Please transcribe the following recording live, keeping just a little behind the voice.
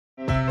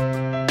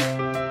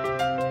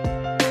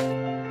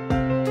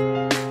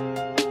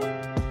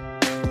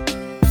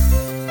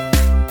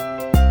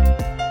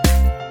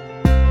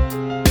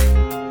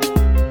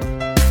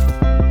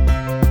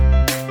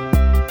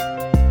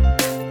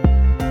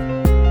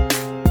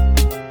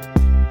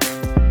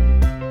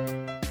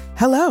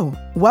Hello,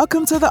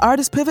 welcome to the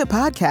Artist Pivot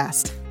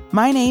Podcast.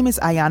 My name is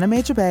Ayana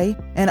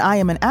Majabay, and I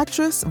am an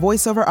actress,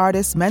 voiceover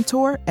artist,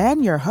 mentor,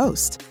 and your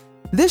host.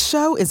 This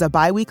show is a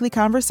bi-weekly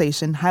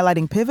conversation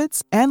highlighting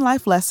pivots and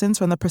life lessons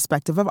from the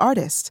perspective of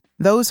artists,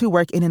 those who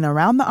work in and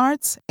around the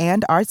arts,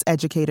 and arts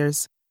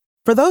educators.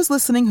 For those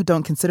listening who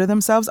don't consider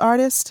themselves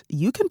artists,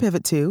 you can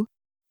pivot too.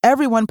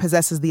 Everyone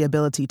possesses the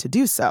ability to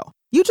do so.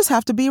 You just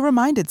have to be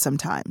reminded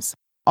sometimes.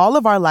 All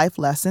of our life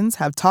lessons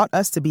have taught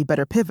us to be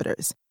better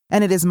pivoters,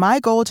 and it is my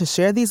goal to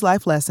share these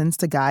life lessons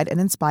to guide and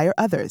inspire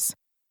others.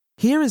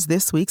 Here is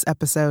this week's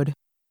episode.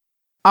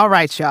 All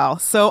right, y'all.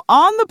 So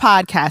on the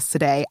podcast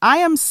today, I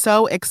am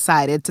so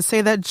excited to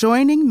say that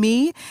joining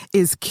me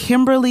is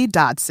Kimberly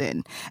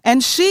Dodson,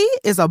 and she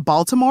is a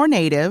Baltimore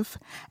native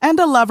and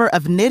a lover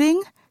of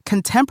knitting,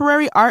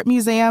 contemporary art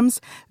museums,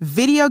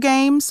 video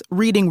games,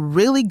 reading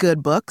really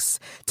good books,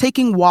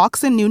 taking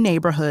walks in new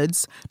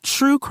neighborhoods,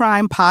 true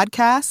crime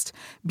podcast,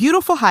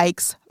 beautiful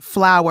hikes,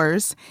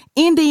 flowers,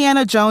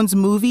 Indiana Jones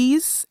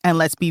movies, and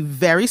let's be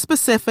very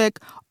specific,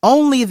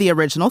 only the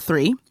original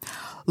 3,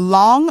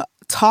 long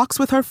talks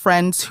with her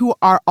friends who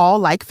are all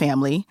like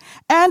family,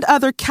 and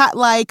other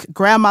cat-like,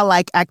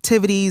 grandma-like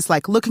activities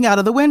like looking out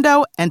of the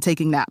window and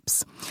taking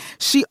naps.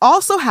 She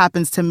also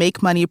happens to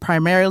make money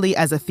primarily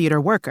as a theater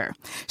worker.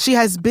 She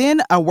has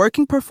been a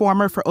working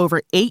performer for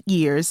over 8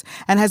 years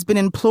and has been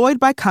employed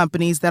by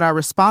companies that are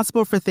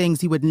responsible for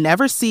things you would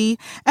never see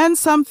and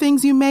some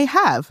things you may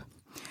have.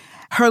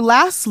 Her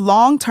last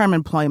long-term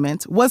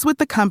employment was with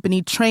the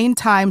company Train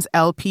Times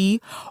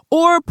LP,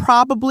 or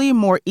probably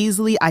more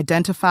easily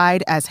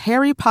identified as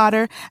Harry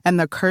Potter and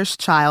the Cursed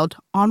Child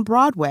on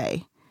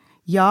Broadway.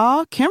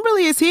 Y'all,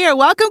 Kimberly is here.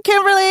 Welcome,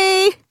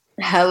 Kimberly.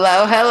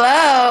 Hello,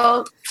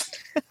 hello.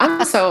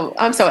 I'm so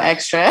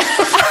extra.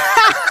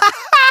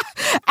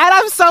 And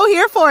I'm so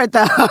here for it,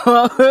 though.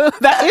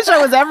 That intro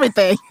was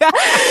everything.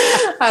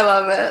 I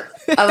love it.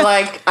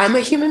 I'm a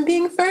human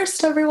being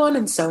first, everyone,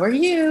 and so are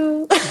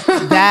you.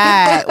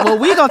 Well,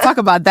 we're going to talk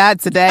about that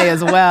today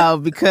as well,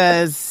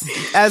 because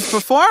as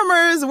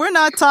performers, we're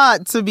not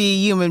taught to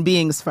be human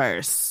beings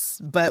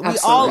first, but we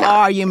all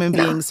are human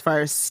beings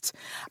first.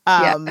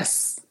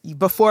 Yes.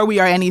 Before we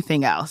are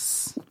anything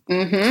else.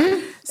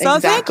 Mm-hmm. So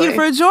Thank you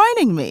for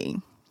joining me.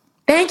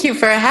 Thank you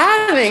for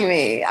having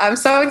me. I'm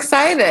so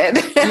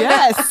excited.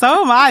 Yes,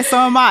 so am I. So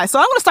I'm going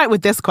to start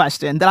with this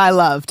question that I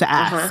love to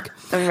ask.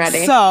 I'm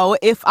ready. So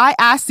if I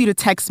asked you to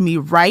text me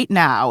right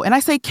now and I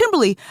say,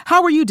 Kimberly,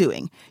 how are you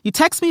doing? You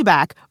text me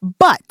back,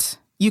 but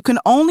you can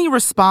only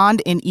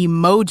respond in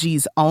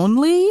emojis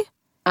only.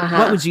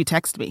 What would you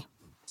text me?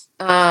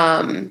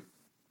 It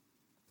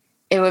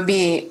would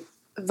be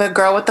the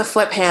girl with the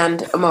flip hand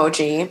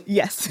emoji.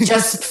 Yes.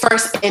 Just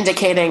first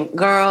indicating,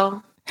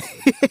 girl.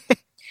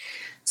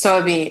 So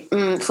it'd be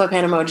flip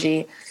hand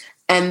emoji.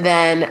 And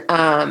then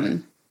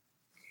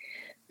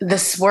the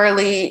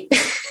swirly,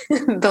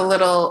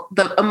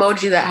 the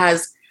emoji that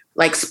has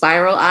like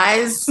spiral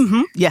eyes.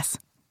 Mm-hmm. Yes.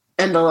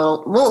 And the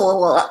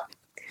little,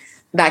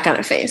 that kind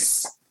of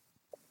face.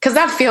 Because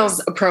that feels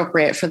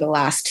appropriate for the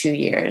last 2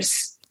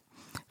 years.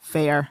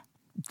 Fair.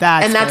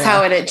 That's fair.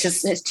 how it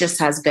just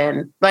has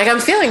been. Like,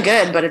 I'm feeling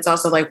good, but it's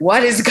also like,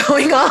 what is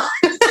going on?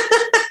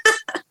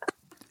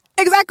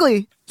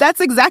 Exactly. That's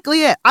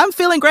exactly it. I'm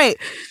feeling great.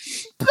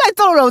 I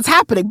don't know what's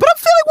happening, but I'm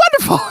feeling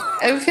wonderful.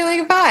 I'm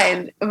feeling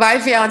fine. My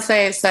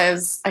fiance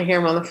says, I hear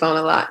him on the phone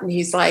a lot, and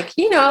he's like,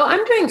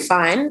 I'm doing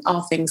fine,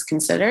 all things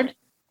considered,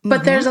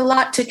 but there's a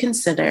lot to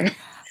consider.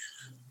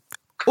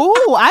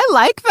 Ooh, I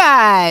like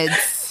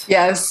that.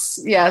 Yes,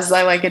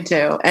 I like it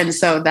too. And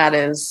so that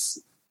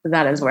is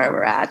where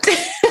we're at.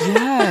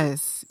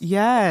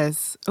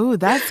 Yes. Ooh,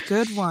 that's a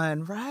good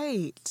one.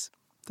 Right.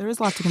 There is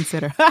a lot to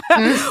consider.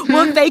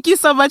 Well, thank you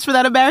so much for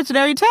that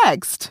imaginary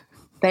text.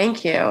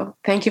 Thank you.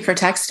 Thank you for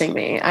texting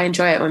me. I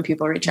enjoy it when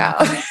people reach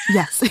out.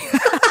 Yes. Me too.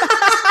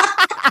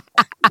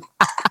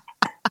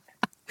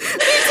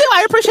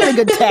 I appreciate a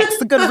good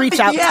text, a good reach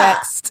out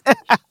text.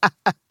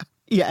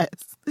 Yes.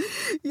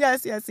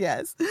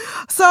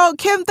 So,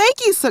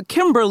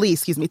 Kimberly,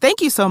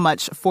 thank you so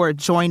much for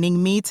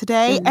joining me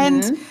today.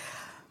 And,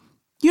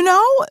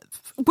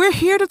 we're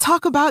here to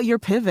talk about your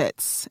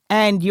pivots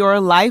and your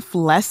life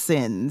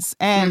lessons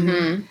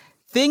and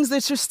things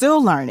that you're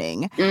still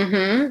learning.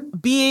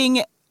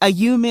 Being a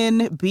human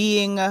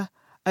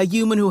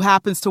who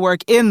happens to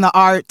work in the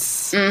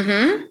arts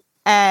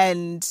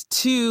and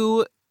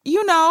to,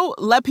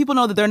 let people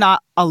know that they're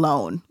not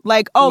alone.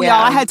 Like, y'all,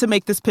 I had to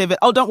make this pivot.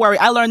 Oh, don't worry.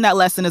 I learned that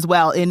lesson as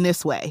well in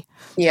this way.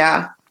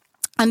 Yeah.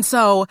 And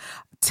so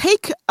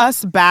take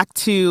us back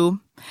to,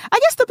 I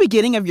guess, the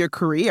beginning of your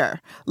career,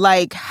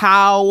 like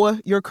how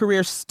your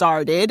career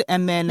started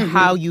and then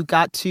how you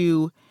got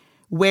to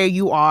where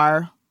you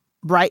are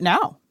right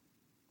now.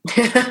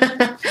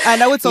 I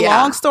know it's a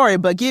long story,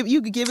 but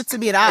you could give it to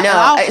me.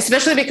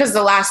 Especially because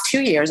the last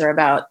 2 years are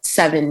about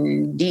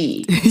 70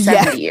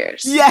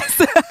 years.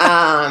 Yes.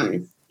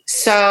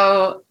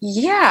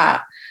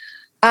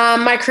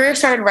 My career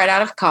started right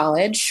out of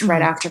college,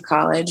 right after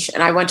college.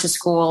 And I went to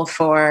school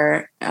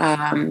for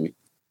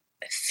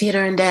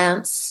theater and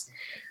dance,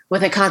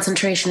 with a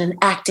concentration in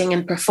acting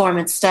and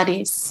performance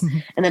studies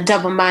and a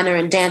double minor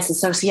in dance and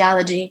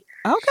sociology.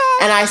 Okay.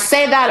 And I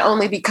say that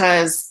only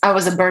because I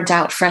was a burnt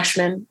out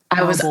freshman.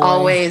 I was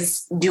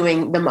always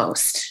doing the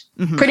most,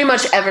 pretty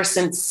much ever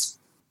since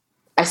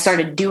I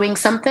started doing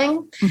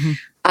something.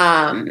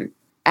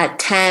 At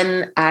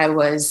 10, I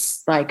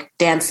was like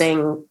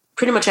dancing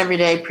pretty much every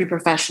day,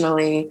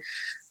 pre-professionally.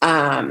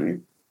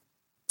 Got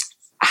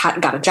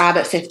a job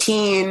at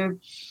 15.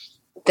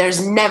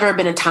 There's never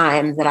been a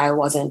time that I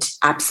wasn't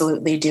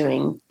absolutely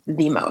doing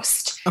the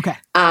most. Okay.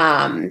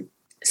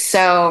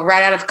 So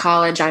right out of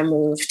college, I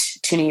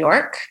moved to New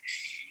York,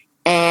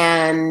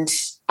 and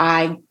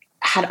I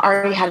had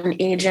already had an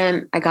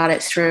agent. I got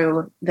it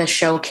through the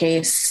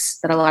showcase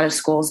that a lot of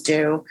schools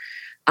do.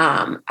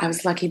 I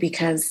was lucky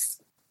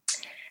because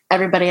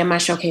everybody in my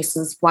showcase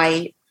is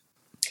white,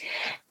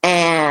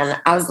 and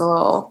I was a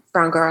little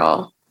brown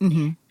girl,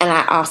 and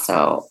I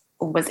also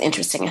was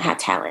interesting and had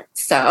talent.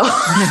 So, so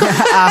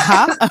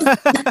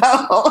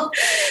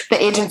the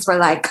agents were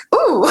like,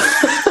 ooh.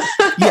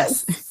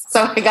 Yes.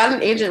 So I got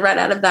an agent right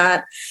out of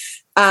that.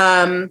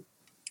 A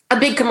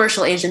big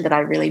commercial agent that I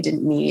really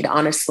didn't need,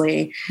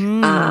 honestly,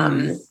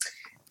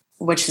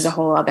 which is a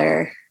whole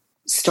other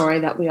story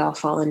that we all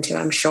fall into,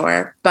 I'm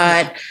sure.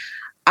 But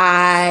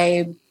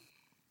I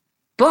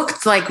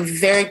booked like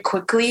very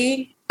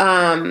quickly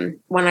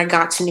when I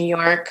got to New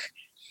York.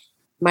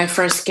 My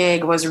first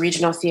gig was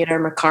Regional Theater,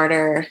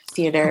 McCarter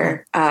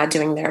Theater,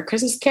 doing their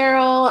Christmas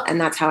Carol. And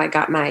that's how I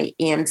got my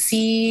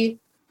EMC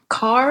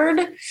card.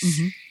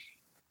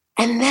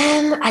 And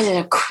then I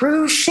did a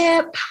cruise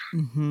ship.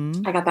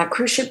 I got that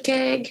cruise ship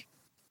gig.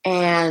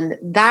 And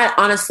that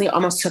honestly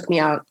almost took me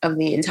out of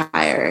the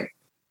entire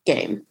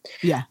game.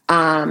 Yeah.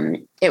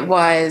 It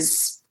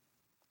was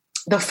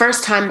the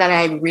first time that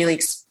I really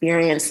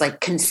experienced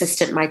like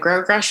consistent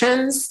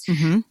microaggressions.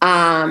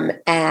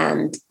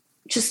 And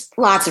just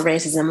lots of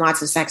racism,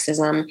 lots of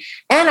sexism.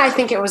 And I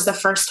think it was the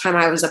first time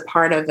I was a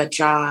part of a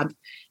job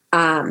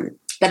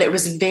that it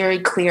was very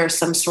clear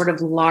some sort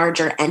of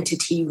larger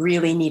entity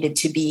really needed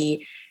to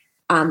be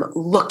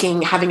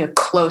having a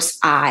close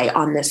eye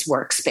on this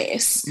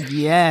workspace.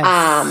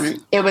 Yes.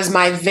 It was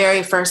my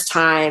very first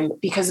time,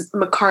 because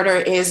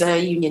McCarter is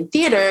a union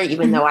theater,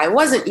 even though I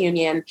wasn't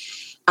union.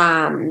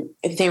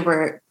 They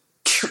were,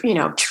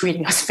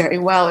 treating us very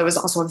well. It was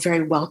also a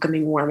very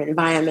welcoming, warm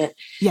environment.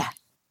 Yeah.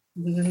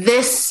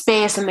 This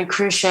space on the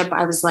cruise ship,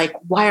 I was like,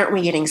 why aren't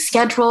we getting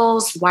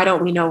schedules? Why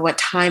don't we know what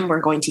time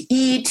we're going to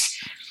eat?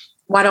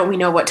 Why don't we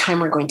know what time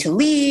we're going to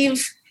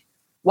leave?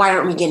 Why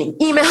aren't we getting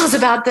emails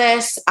about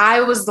this? I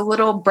was the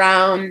little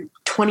brown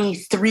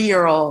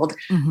 23-year-old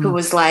who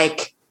was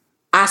like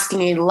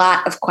asking a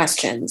lot of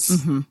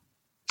questions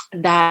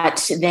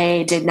that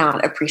they did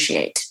not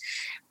appreciate.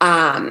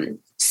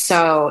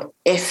 So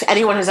if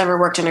anyone has ever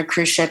worked on a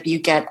cruise ship, you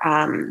get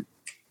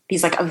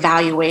these like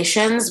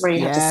evaluations where you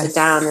have to sit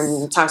down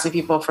and talk to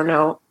people for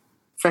no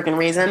freaking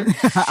reason.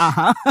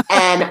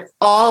 And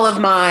all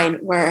of mine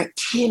were,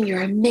 Kim,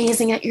 you're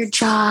amazing at your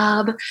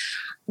job.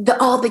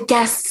 All the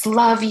guests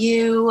love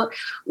you.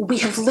 We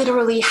have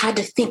literally had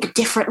to think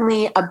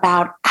differently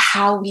about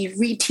how we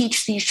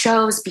reteach these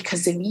shows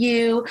because of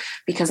you,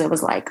 because it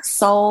was like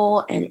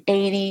soul and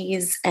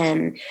 80s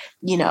and,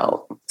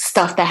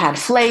 stuff that had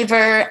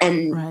flavor.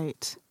 And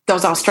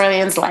those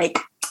Australians, like,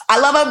 I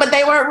love them, but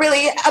they weren't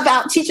really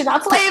about teaching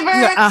that flavor.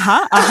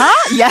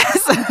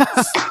 Yes.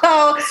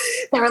 So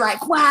they were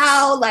like,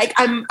 wow, like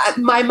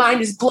my mind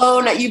is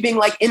blown at you being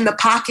like in the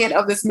pocket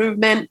of this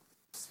movement.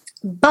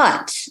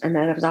 But, and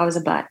there was always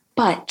a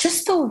but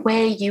just the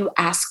way you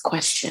ask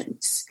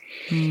questions.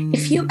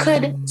 If you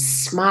could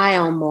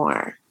smile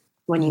more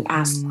when you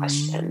ask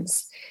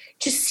questions,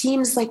 just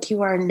seems like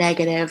you are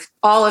negative,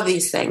 all of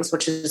these things,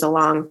 which is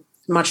a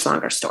much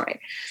longer story.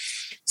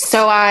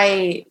 So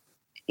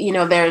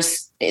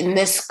there's, in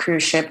this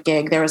cruise ship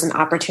gig, there was an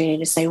opportunity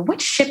to say,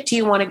 which ship do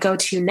you want to go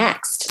to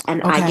next?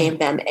 And I gave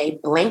them a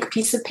blank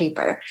piece of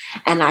paper.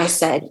 And I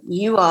said,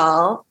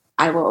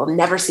 I will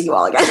never see you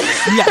all again.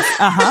 Yes.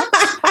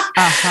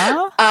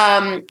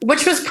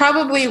 Which was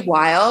probably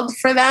wild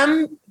for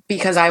them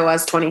because I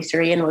was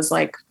 23 and was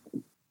like,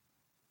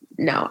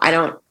 no, I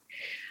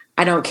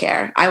don't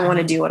care. I want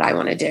to do what I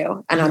want to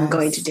do and I'm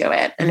going to do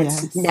it. And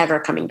it's never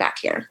coming back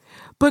here.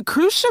 But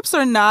cruise ships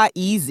are not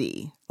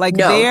easy. Like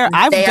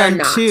I've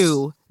done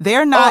two.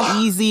 They're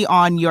not easy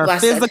on your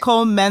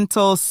physical,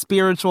 mental,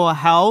 spiritual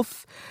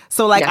health.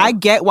 So I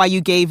get why you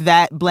gave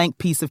that blank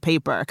piece of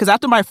paper. Because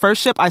after my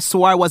first ship, I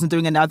swore I wasn't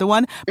doing another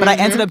one, but I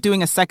ended up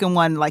doing a second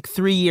one like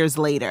 3 years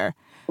later.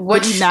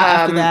 Which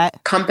after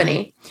that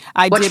company?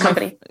 Which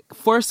company?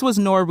 First was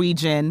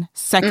Norwegian.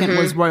 Second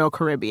was Royal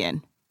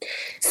Caribbean.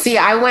 See,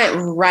 I went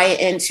right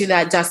into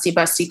that Dusty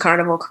Busty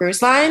Carnival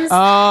Cruise Lines.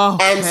 Oh,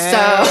 and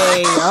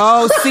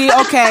so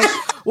okay.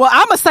 Well,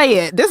 I'm gonna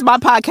say it. This is my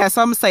podcast,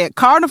 so I'm gonna say it.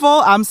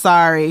 Carnival. I'm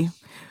sorry.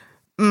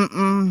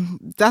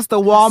 That's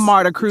the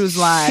Walmart of cruise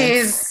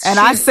lines. And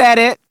I said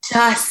it.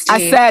 Dusty.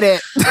 I said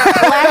it.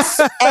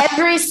 Bless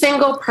every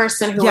single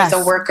person who was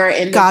a worker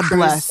in the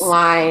cruise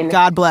line.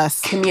 God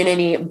bless.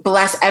 Community.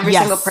 Bless every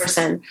single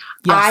person.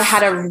 Yes. I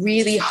had a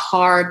really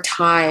hard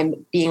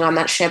time being on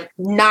that ship,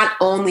 not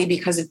only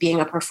because of being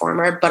a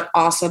performer, but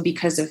also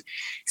because of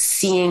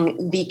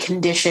seeing the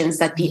conditions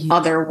that the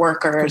other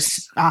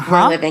workers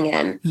were living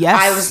in. Yes.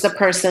 I was the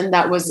person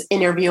that was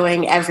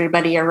interviewing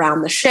everybody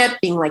around the ship,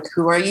 being like,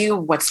 who are you?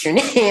 What's your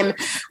name?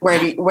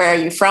 Where are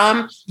you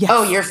from? Yes.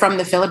 Oh, you're from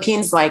the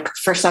Philippines. Like,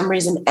 for some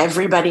reason,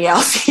 everybody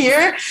else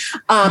here.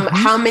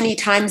 How many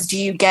times do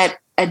you get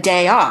a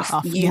day off?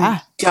 You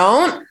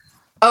don't?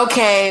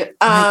 Okay.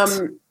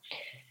 Right.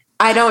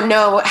 I don't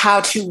know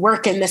how to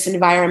work in this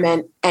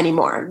environment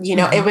anymore. You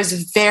know, it was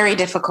very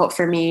difficult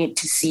for me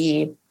to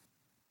see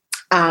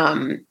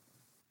the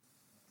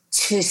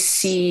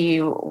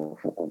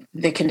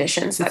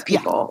conditions that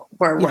people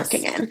were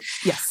working in.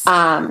 Yes.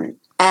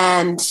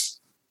 And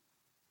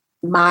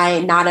my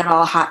not at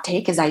all hot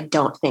take is I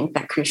don't think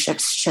that cruise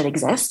ships should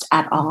exist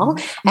at all.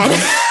 And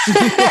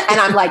and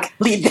I'm like,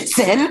 leave this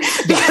in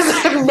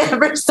because I've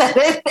never said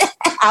it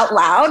out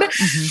loud.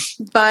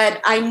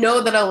 But I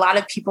know that a lot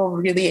of people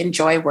really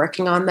enjoy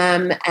working on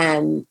them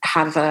and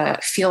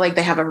feel like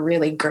they have a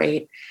really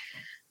great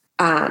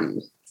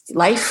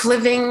life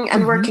living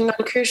and working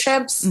on cruise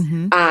ships.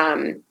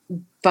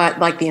 But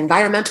like the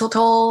environmental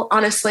toll,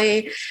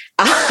 honestly,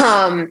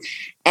 and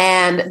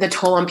the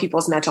toll on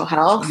people's mental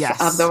health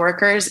of the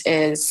workers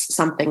is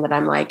something that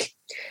I'm like,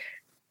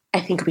 I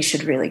think we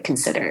should really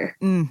consider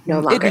no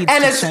longer. It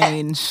needs to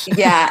change.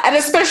 Yeah. And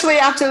especially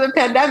after the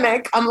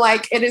pandemic, I'm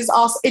like,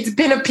 it's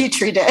been a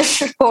petri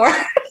dish for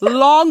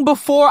long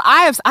before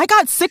I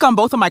got sick on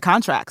both of my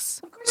contracts.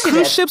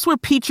 Cruise ships were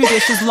petri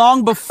dishes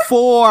long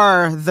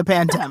before the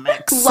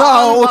pandemic.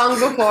 Long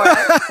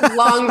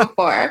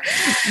before.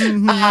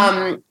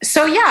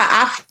 So yeah,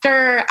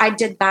 after I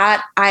did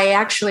that, I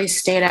actually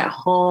stayed at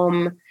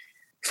home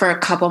for a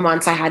couple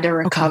months. I had to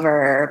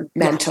recover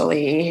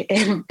mentally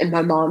in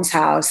my mom's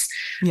house.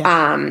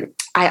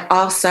 I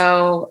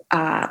also,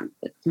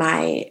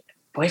 my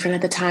boyfriend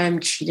at the time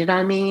cheated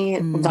on me.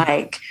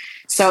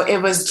 So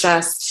it was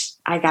just,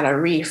 I got to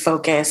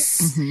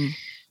refocus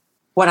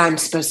what I'm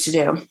supposed to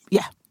do.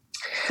 Yeah.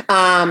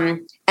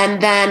 And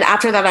then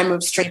after that, I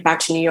moved straight back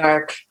to New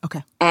York.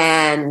 Okay.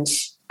 And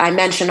I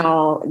mentioned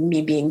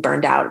me being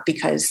burned out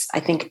because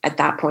I think at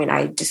that point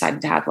I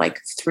decided to have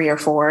like 3 or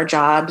 4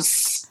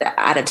 jobs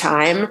at a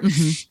time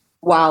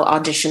while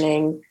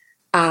auditioning.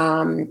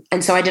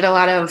 And so I did a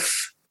lot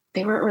of,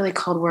 they weren't really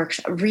called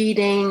workshops,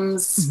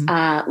 readings,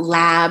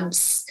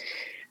 labs,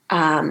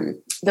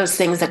 those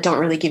things that don't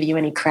really give you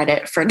any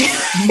credit for doing,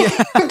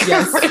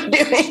 for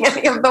doing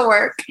any of the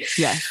work.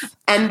 Yes.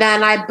 And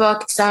then I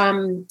booked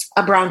a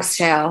Bronx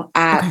Tale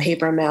at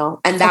Paper Mill.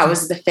 And that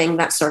was the thing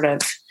that sort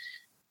of,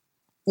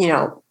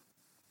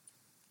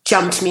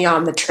 jumped me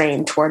on the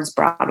train towards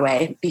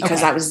Broadway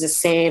because I was the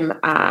same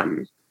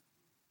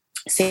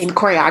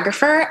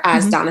choreographer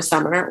as Donna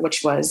Summer,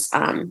 which was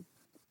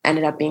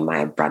ended up being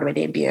my Broadway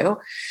debut.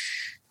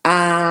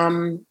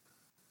 So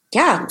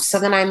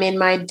then I made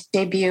my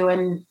debut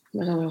in,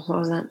 I don't know, what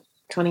was that?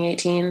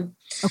 2018.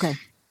 Okay.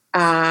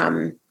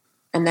 And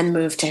then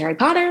moved to Harry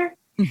Potter.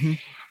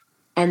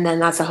 And then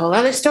that's a whole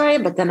other story.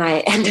 But then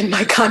I ended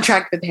my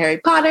contract with Harry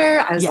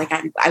Potter. I was like,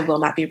 I will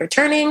not be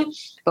returning.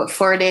 But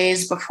 4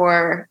 days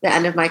before the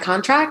end of my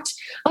contract,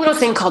 a little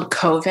thing called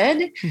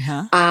COVID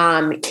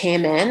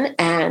came in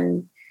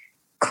and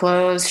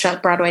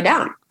shut Broadway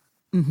down.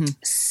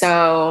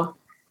 So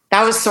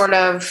that was sort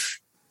of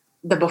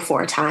the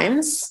before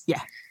times.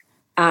 Yeah.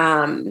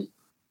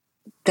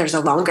 There's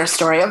a longer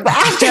story of the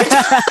after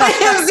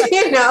times,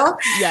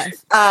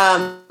 Yes.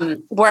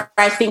 Where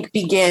I think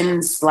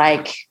begins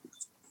like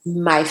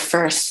my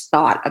first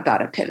thought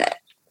about a pivot.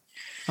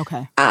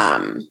 Okay.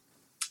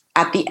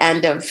 At the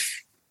end of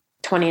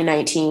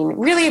 2019,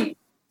 really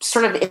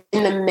sort of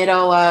in the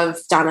middle of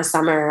Donna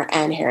Summer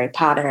and Harry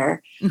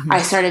Potter,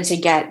 I started to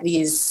get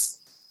these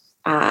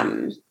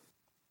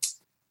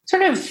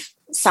sort of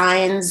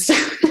signs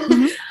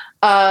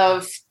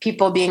of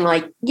people being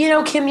like,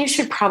 Kim, you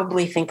should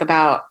probably think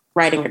about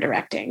writing or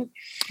directing.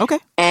 Okay.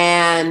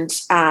 And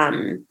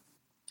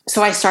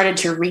so I started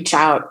to reach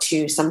out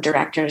to some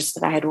directors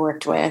that I had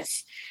worked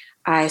with.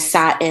 I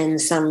sat in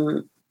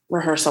some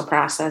rehearsal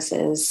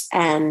processes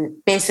and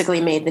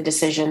basically made the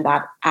decision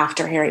that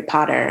after Harry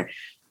Potter,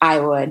 I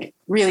would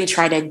really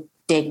try to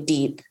dig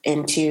deep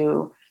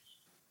into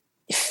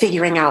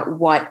figuring out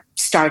what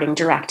starting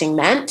directing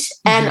meant.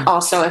 And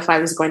also if I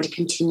was going to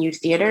continue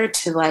theater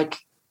to like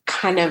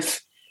kind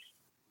of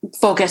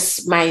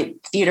focus my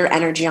theater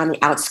energy on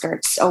the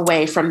outskirts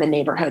away from the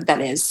neighborhood that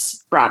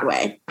is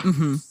Broadway.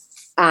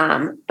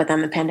 But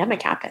then the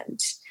pandemic happened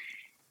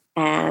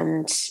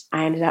and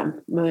I ended up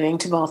moving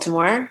to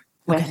Baltimore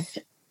with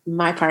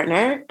my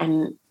partner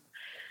and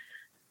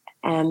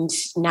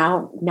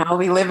now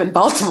we live in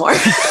Baltimore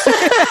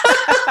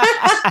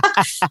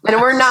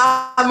and we're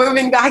not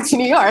moving back to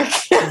New York.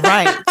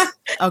 Right.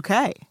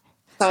 Okay.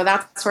 So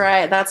that's where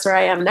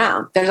I am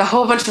now. There's a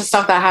whole bunch of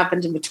stuff that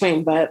happened in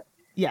between, but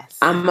yes,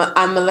 I'm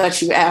gonna let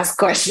you ask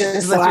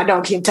questions so I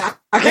don't keep talking.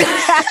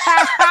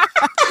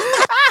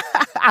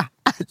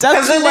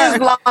 Because it is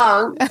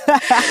long.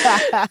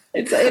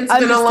 It's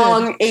been a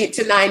long 8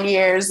 to 9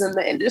 years in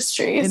the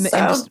industry.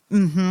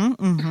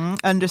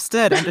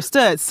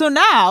 Understood. So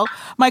now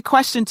my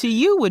question to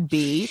you would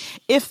be,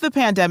 if the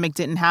pandemic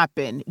didn't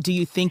happen, do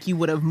you think you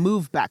would have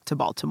moved back to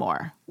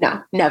Baltimore?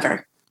 No,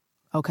 never.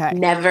 Okay.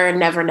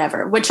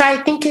 Never. Which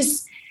I think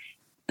is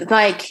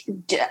like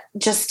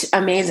just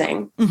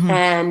amazing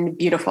and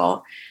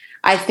beautiful.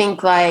 I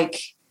think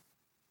like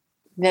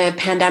the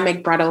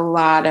pandemic brought a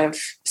lot of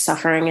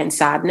suffering and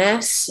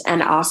sadness.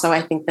 And also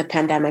I think the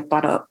pandemic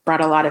brought a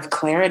lot of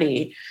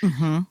clarity.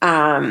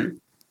 I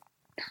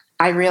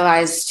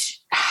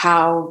realized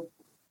how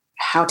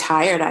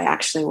tired I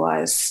actually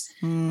was.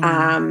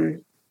 I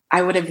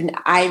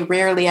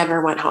rarely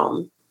ever went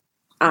home.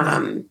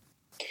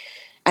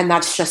 And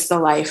that's just the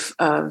life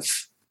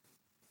of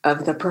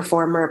the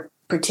performer,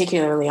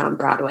 particularly on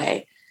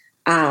Broadway.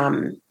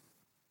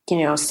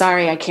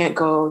 Sorry, I can't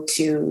go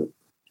to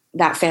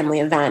that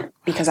family event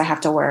because I have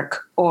to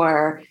work,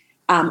 or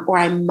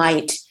I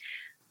might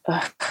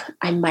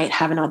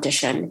have an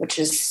audition, which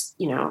is,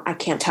 I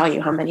can't tell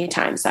you how many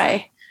times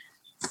I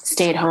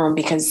stayed home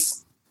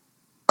because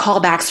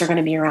callbacks are going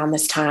to be around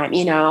this time,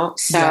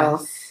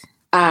 so,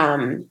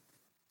 yes.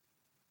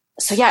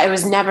 So yeah, it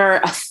was never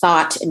a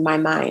thought in my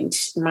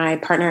mind. My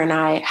partner and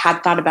I had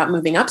thought about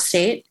moving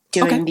upstate,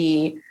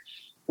 doing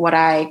what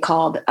I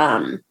called,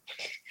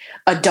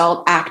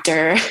 adult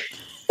actor,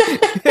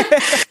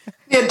 the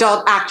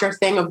adult actor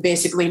thing of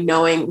basically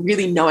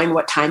really knowing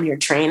what time your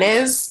train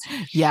is.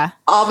 Yeah.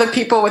 All the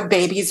people with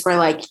babies were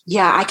like,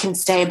 yeah, I can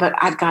stay, but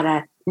I've got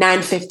a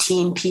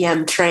 9:15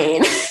 p.m.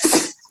 train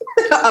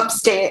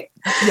upstate.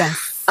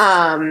 Yes.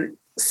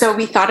 So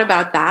we thought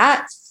about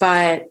that,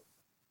 but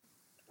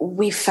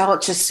we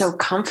felt just so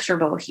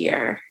comfortable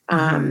here.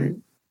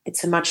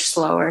 It's a much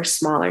slower,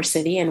 smaller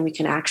city, and we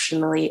can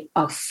actually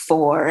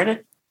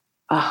afford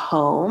a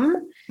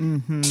home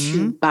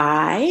to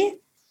buy.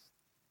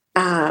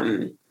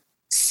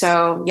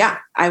 So yeah,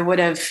 I would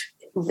have,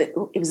 it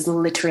was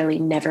literally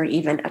never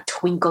even a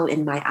twinkle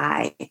in my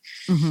eye.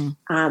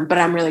 But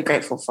I'm really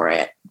grateful for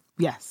it.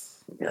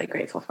 Yes. I'm really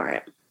grateful for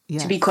it.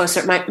 Yes. To be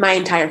closer. My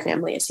entire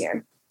family is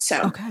here.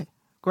 So. Okay,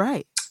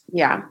 great.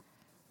 Yeah.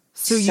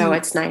 So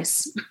it's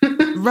nice.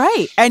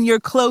 Right. And you're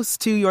close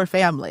to your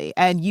family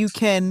and you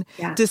can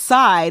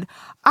decide,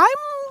 I'm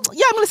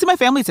going to see my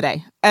family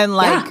today and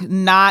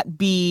not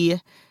be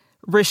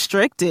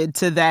restricted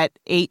to that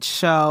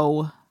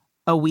 8-show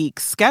a week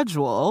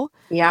schedule.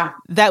 Yeah.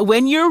 That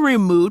when you're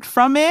removed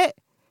from it,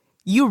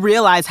 you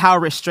realize how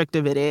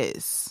restrictive it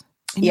is.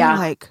 And you're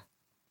like,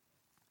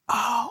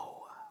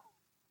 oh.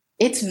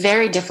 It's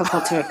very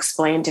difficult to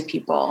explain to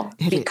people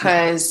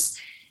because,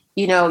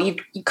 you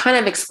kind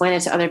of explain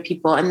it to other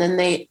people and then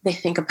they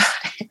think about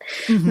it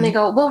and they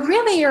go, well,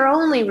 really, you're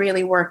only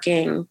really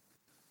working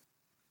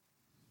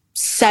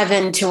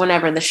 7 to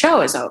whenever the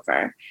show is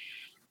over.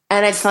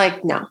 And it's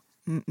like, no.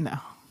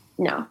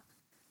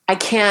 I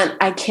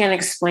can't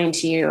explain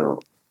to you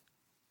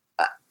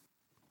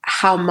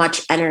how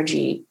much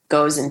energy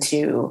goes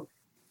into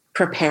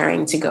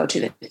preparing to go to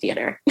the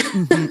theater.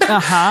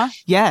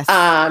 Yes.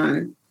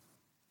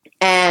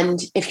 And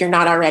if you're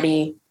not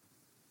already,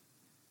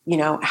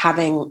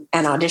 having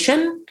an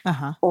audition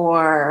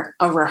or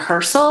a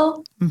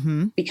rehearsal,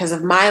 because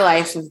of my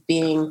life of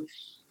being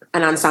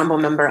an ensemble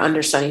member,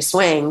 understudy,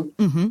 swing,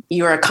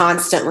 you are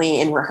constantly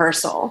in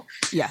rehearsal.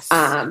 Yes.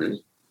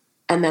 And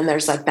then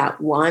there's like that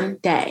one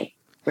day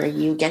where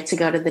you get to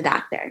go to the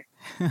doctor.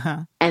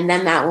 And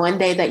then that one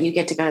day that you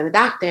get to go to the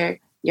doctor,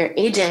 your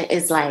agent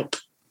is like,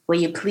 will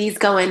you please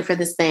go in for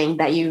this thing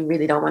that you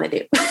really don't want to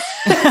do?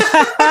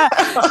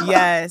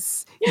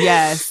 Yes.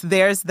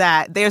 There's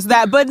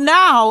that. But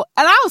now,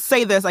 and I'll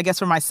say this, I guess,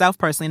 for myself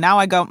personally, now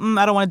I go,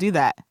 I don't want to do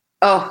that.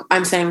 Oh,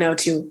 I'm saying no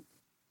to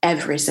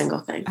every single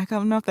thing. I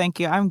go, no, thank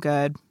you. I'm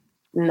good.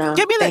 No.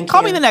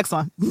 Call me the next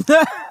one.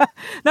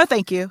 No,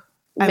 thank you.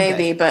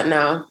 Maybe, but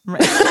no.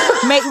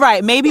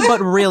 Right. Maybe, but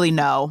really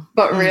no.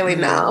 But really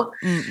no.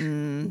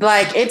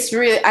 Like, it's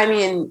really, I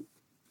mean,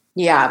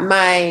 yeah,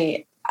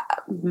 my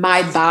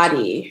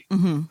body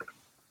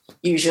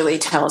usually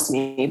tells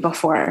me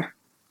before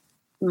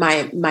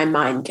my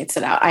mind gets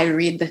it out. I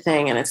read the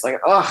thing and it's like,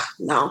 oh,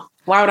 no.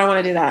 Why would I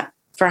want to do that?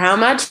 For how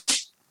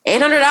much?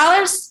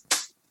 $800?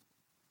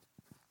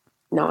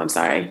 No, I'm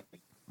sorry.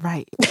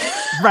 Right.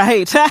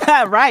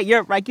 Right.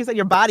 You're like you said,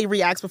 your body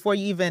reacts before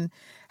you even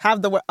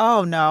have the word.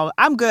 Oh no,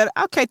 I'm good.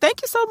 Okay.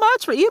 Thank you so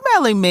much for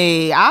emailing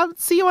me. I'll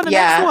see you on the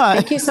next one.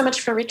 Thank you so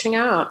much for reaching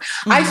out.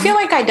 I feel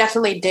like I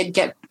definitely did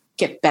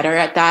get better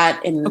at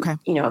that in,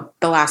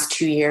 the last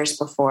 2 years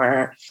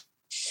before,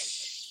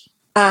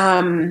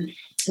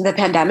 the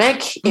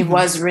pandemic. It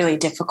was really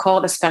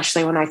difficult,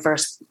 especially when I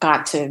first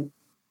got to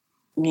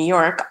New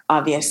York,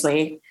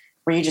 obviously,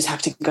 where you just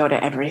have to go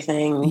to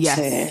everything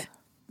to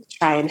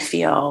try and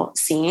feel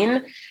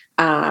seen.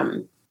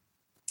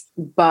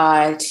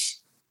 But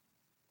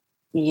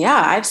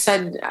yeah,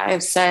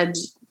 I've said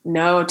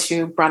no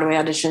to Broadway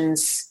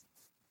auditions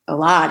a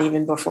lot,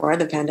 even before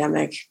the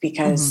pandemic,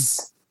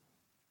 because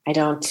I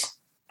don't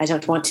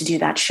want to do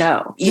that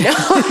show. You know,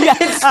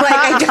 it's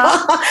like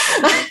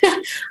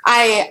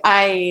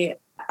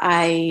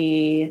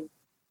I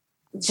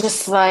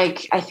just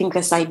like, I think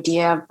this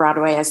idea of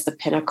Broadway as the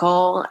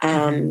pinnacle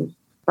and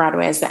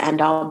Broadway as the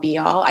end all be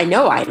all. I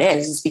know why it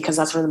is because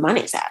that's where the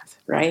money's at,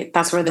 right?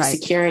 That's where the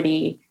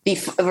security,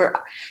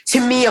 to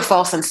me, a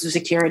false sense of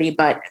security,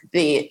 but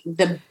the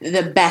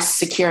best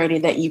security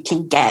that you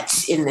can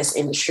get in this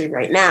industry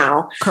right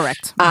now.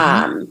 Correct.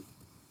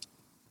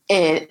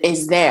 It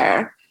is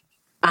there.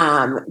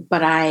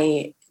 But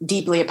I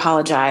deeply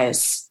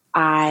apologize.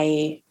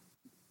 I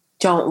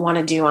don't want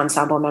to do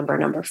ensemble member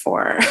number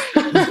 4,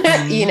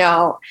 you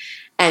know,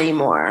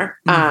 anymore.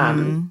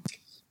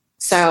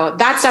 So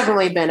that's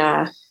definitely been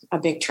a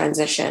big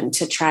transition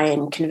to try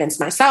and convince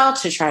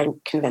myself, to try and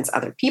convince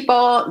other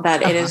people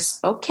that it is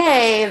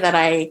okay that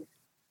I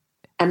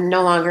am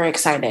no longer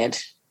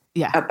excited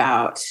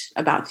about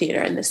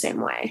theater in the same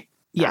way.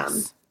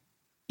 Yes.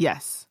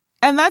 Yes.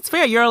 And that's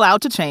fair. You're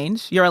allowed to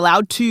change. You're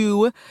allowed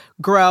to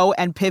grow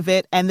and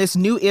pivot. And this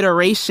new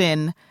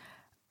iteration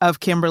of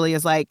Kimberly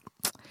is like,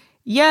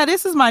 yeah,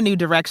 this is my new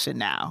direction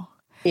now.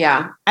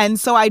 Yeah. And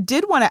so I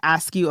did want to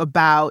ask you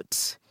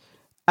about,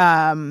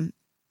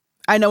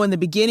 I know in the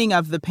beginning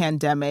of the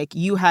pandemic,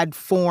 you had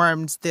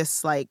formed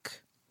this I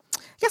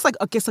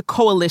guess a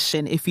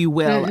coalition, if you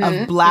will,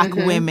 of Black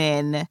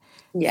women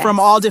from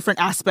all different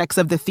aspects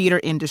of the theater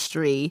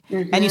industry.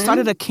 And you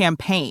started a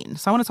campaign.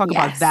 So I want to talk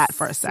about that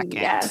for a second.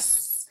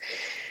 Yes.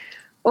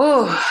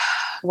 Oh,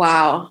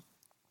 wow.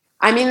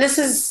 I mean,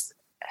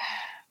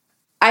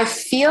 I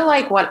feel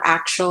like what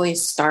actually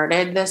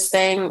started this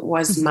thing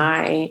was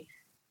my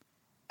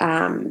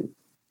time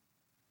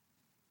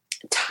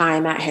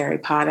at Harry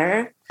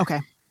Potter. Okay.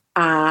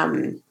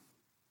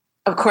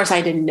 Of course,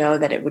 I didn't know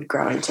that it would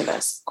grow into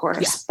this, of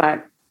course,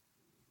 but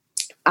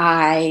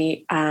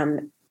I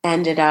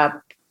ended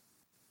up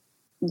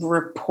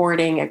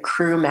reporting a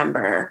crew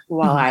member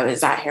while I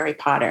was at Harry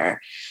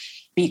Potter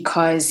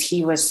because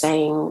he was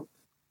saying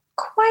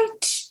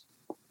quite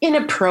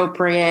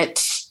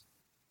inappropriate,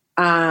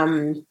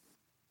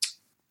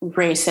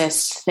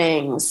 racist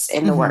things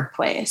in the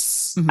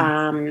workplace.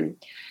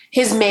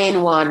 His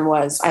main one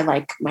was, I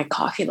like my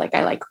coffee like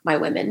I like my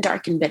women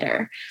dark and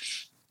bitter.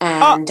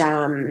 And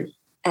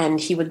and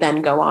he would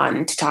then go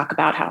on to talk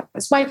about how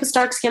his wife was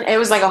dark skinned. It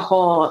was like a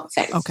whole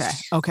thing. Okay.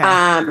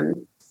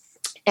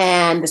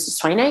 And this was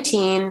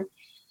 2019.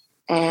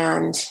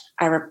 And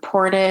I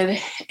reported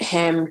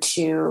him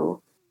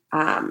to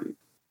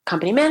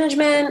company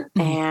management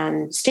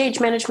and stage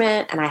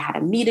management. And I had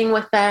a meeting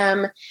with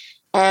them.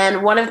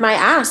 And one of my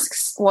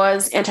asks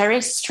was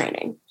anti-racist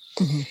training.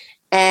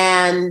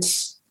 And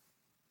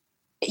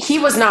he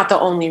was not the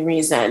only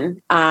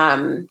reason.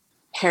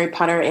 Harry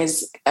Potter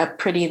is a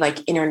pretty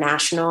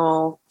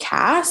international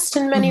cast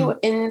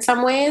in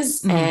some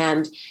ways.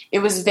 And it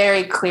was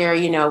very clear,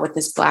 you know, with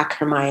this Black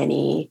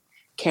Hermione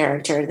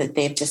character that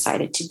they've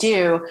decided to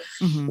do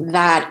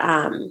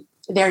that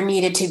there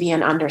needed to be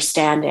an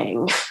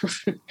understanding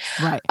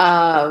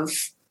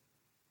of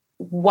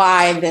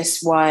why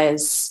this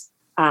was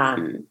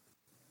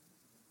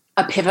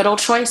a pivotal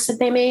choice that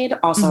they made,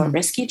 also a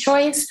risky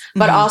choice,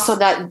 but also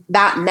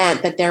that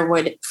meant that there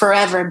would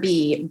forever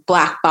be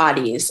Black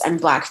bodies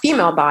and Black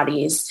female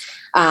bodies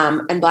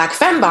and Black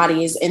femme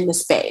bodies in the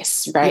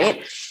space,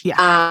 right?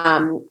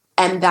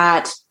 And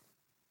that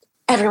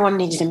everyone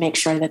needed to make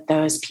sure that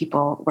those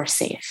people were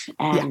safe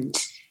and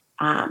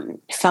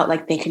felt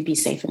like they could be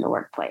safe in the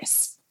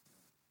workplace.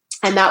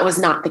 And that was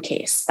not the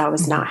case. That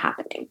was not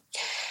happening.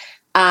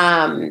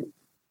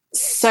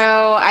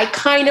 So I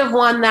kind of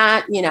won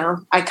that, you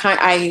know,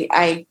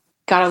 I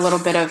got a little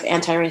bit of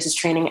anti-racist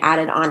training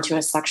added onto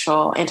a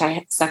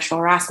anti-sexual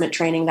harassment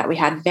training that we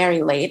had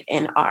very late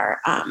in our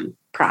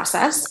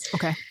process.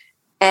 Okay.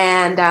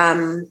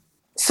 And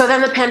so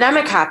then the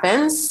pandemic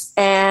happens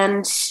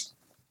and,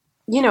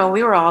 you know,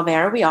 we were all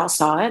there. We all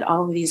saw it.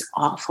 All of these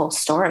awful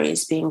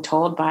stories being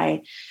told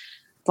by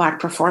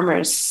Black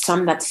performers,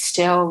 some that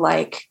still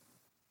I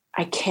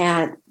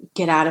can't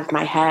get out of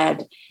my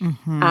head.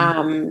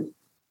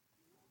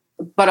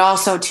 But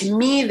also to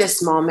me,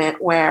 this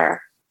moment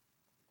where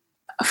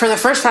for the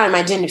first time,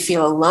 I didn't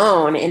feel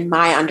alone in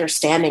my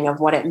understanding of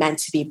what it meant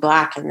to be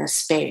Black in this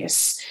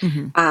space.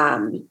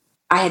 I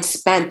had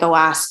spent the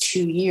last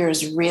 2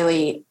 years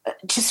really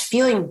just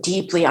feeling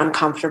deeply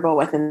uncomfortable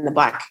within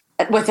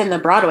the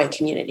Broadway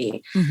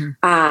community.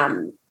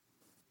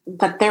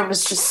 But there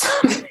was just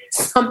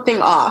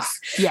something off.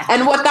 Yeah.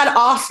 And what that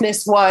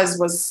offness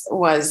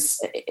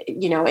was,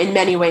 you know, in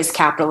many ways,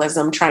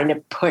 capitalism trying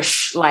to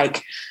push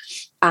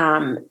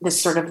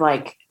this sort of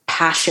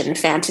passion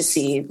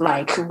fantasy,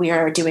 we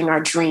are doing our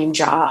dream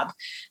job,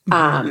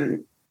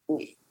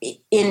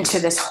 into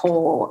this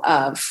whole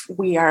of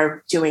we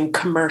are doing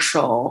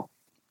commercial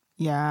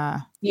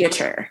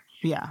theater.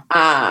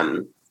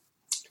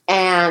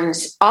 And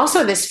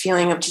also this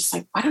feeling of just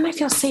like, why don't I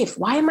feel safe?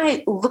 Why am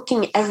I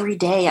looking every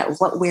day at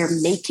what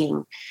we're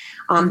making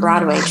on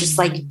Broadway? Just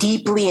like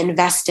deeply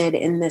invested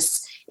in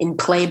this, in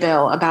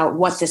playbill about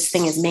what this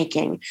thing is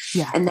making.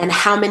 Yeah. And then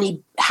how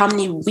many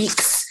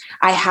weeks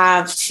I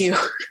have to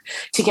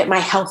get my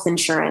health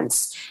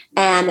insurance.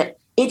 And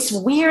it's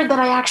weird that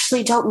I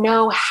actually don't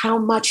know how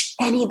much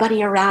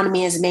anybody around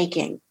me is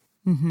making.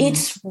 Mm-hmm.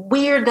 It's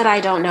weird that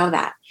I don't know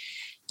that.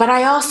 But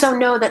I also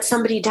know that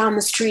somebody down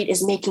the street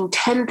is making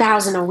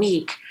 $10,000 a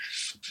week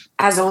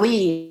as a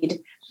lead.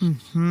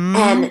 Mm-hmm.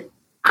 And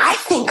I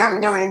think I'm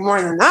doing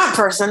more than that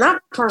person.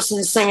 That person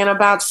is singing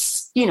about,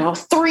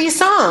 3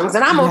 songs,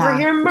 and I'm over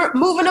here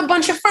moving a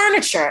bunch of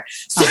furniture.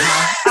 So,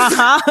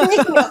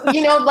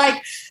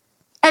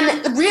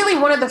 and really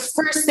one of the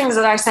first things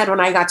that I said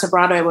when I got to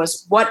Broadway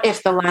was, what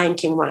if the Lion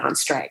King went on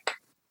strike?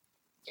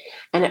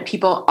 And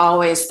people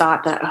always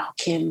thought that, oh,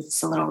 Kim,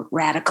 it's a little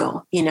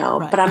radical,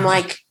 Right. But I'm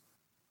like,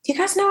 do you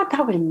guys know what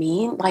that would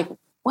mean? Like,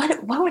 what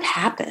would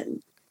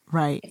happen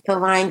if the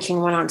Lion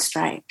King went on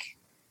strike?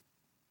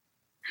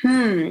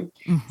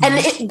 Mm-hmm.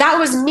 And that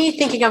was me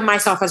thinking of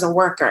myself as a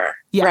worker,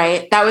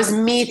 right? That was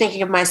me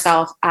thinking of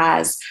myself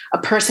as a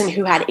person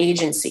who had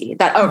agency,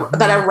 that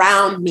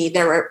around me,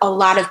 there were a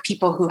lot of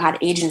people who had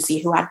agency,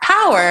 who had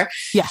power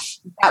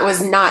that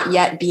was not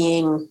yet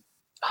being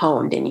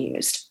honed and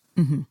used.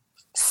 Mm-hmm.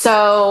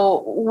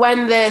 So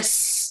when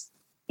this,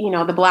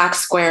 the black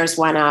squares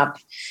went up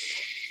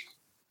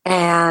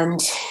and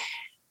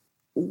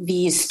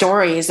these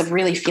stories of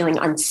really feeling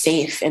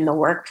unsafe in the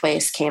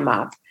workplace came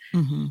up,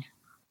 mm-hmm.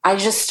 I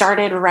just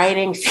started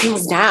writing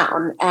things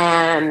down,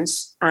 and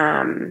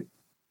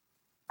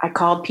I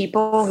called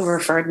people who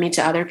referred me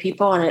to other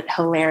people, and it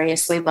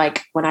hilariously,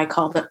 like when I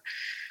called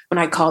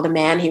a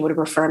man, he would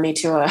refer me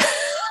to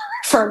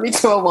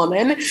a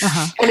woman,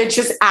 and it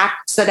just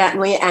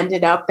accidentally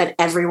ended up that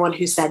everyone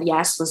who said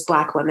yes was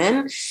Black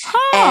women,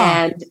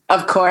 and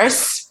of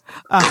course,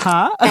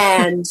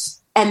 and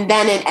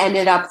then it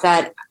ended up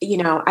that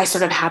I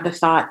sort of had the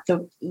thought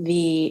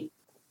the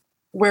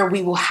where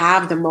we will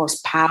have the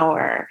most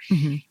power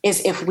mm-hmm.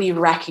 is if we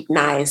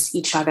recognize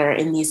each other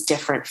in these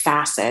different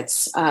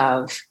facets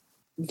of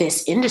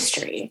this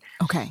industry.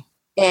 Okay.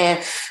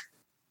 If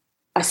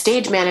a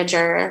stage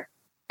manager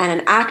and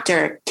an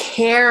actor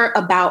care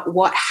about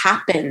what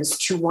happens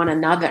to one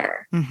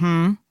another,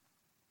 mm-hmm.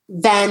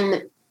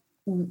 then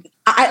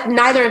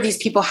neither of these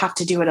people have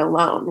to do it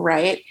alone,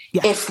 right?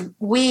 Yeah. If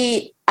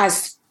we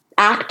as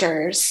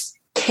actors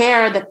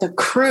care that the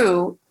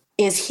crew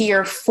is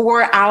here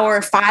 4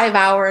 hours, 5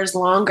 hours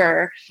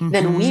longer mm-hmm.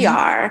 than we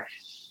are,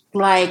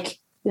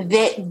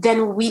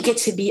 then we get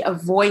to be a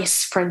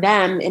voice for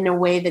them in a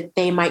way that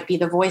they might be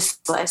the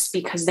voiceless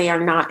because they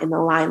are not in the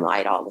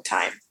limelight all the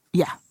time.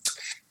 Yeah.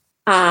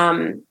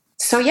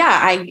 So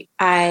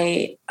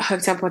I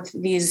hooked up with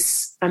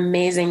these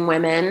amazing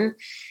women,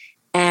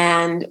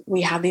 and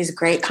we had these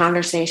great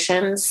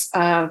conversations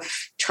of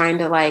trying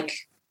to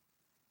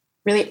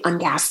really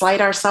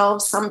ungaslight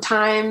ourselves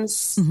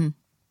sometimes. Mm-hmm.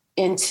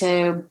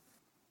 into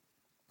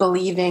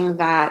believing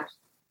that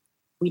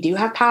we do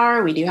have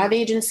power, we do have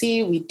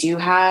agency, we do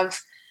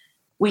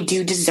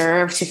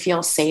deserve to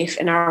feel safe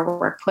in our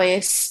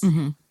workplace.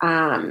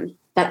 Mm-hmm.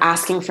 That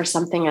asking for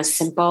something as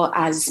simple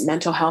as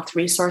mental health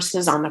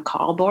resources on the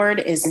call board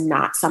is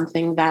not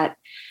something that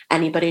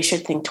anybody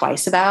should think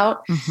twice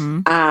about.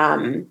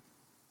 Mm-hmm.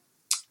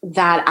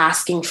 That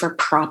asking for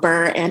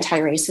proper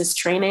anti-racist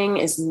training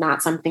is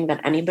not something that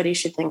anybody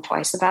should think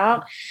twice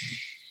about.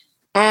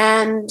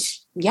 And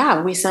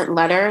we sent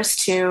letters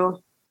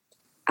to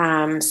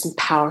some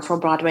powerful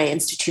Broadway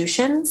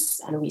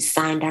institutions, and we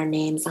signed our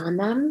names on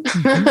them.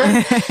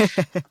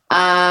 Mm-hmm.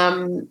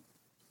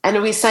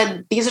 And we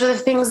said, these are the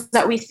things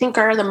that we think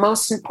are the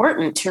most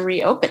important to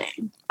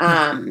reopening.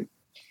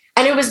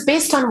 And it was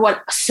based on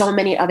what so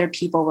many other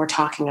people were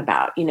talking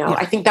about.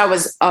 I think that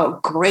was a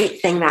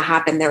great thing that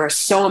happened. There were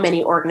so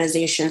many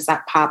organizations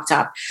that popped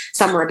up.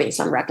 Some were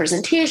based on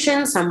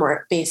representation. Some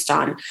were based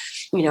on,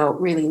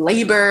 really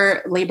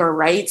labor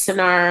rights in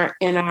our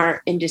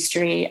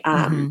industry.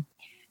 Mm-hmm.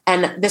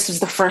 And this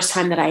was the first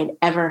time that I had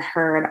ever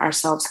heard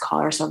call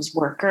ourselves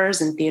workers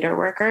and theater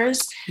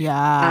workers.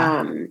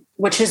 Yeah.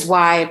 Which is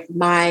why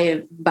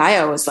my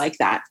bio is like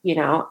that.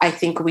 I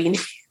think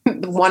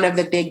one of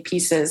the big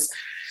pieces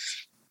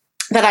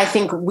that I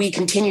think we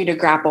continue to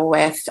grapple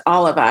with,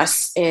 all of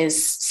us,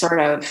 is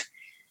sort of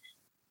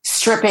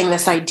stripping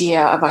this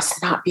idea of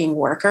us not being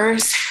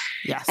workers.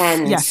 Yes.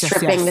 And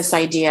stripping this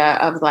idea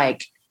of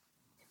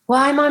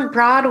I'm on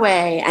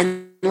Broadway,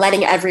 and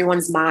letting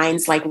everyone's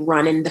minds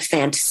run in the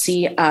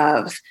fantasy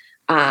of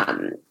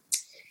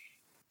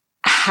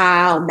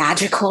how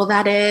magical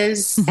that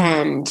is, mm-hmm.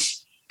 and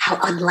how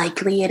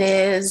unlikely it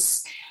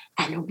is.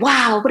 And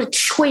wow, what a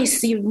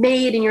choice you've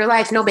made in your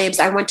life. No, babes,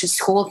 I went to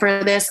school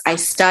for this. I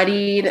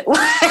studied,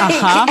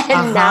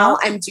 now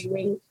I'm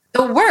doing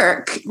the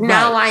work. Right.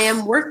 Now I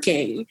am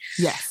working.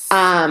 Yes.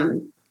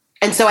 And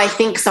so I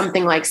think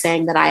something like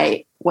saying that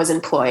I was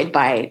employed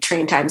by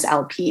Train Times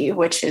LP,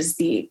 which is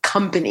the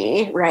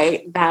company,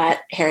 right,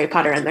 that Harry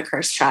Potter and the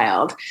Cursed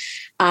Child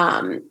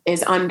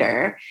is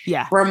under,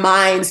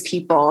 reminds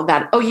people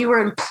that, oh, you were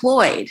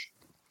employed.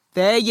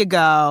 There you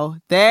go.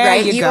 There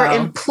right? you go. Were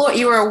employed.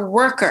 You were a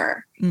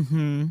worker.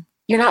 Mm-hmm.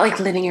 You're not like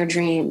living your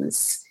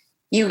dreams.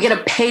 You get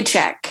a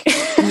paycheck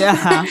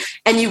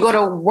and you go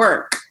to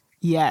work.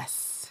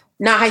 Yes.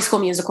 Not High School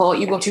Musical.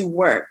 You go to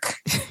work.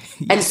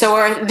 And so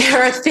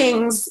there are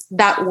things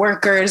that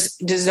workers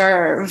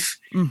deserve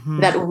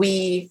that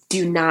we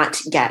do not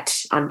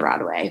get on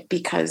Broadway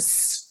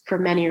because for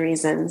many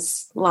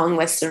reasons, long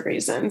list of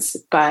reasons.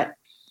 But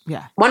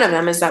one of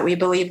them is that we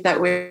believe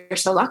that we're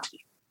so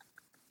lucky.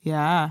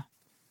 Yeah.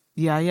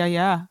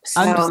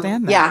 So,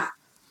 understand that. Yeah.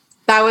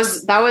 That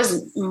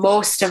was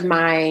most of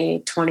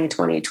my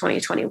 2020,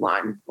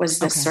 2021 was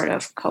this sort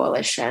of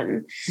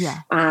coalition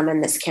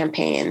and this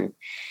campaign.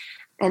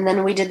 And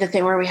then we did the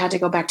thing where we had to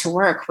go back to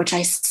work, which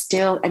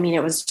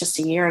it was just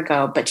a year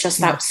ago, but just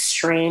that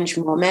strange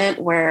moment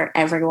where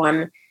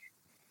everyone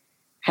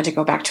had to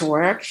go back to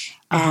work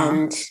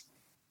and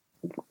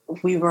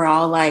we were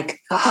all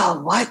like, oh,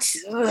 what?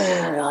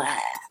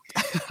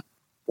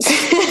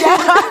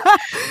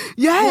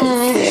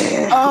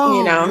 Yes.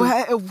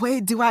 Oh,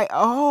 wait,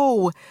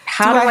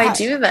 how do I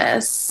do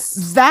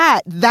this?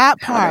 That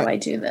part. How do I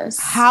do this?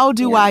 How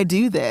do I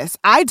do this?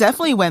 I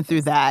definitely went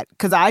through that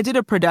because I did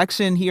a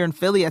production here in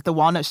Philly at the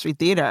Walnut Street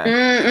Theater.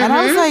 And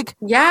I was like,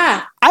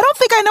 I don't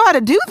think I know how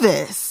to do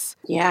this.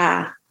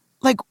 Yeah.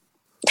 Like,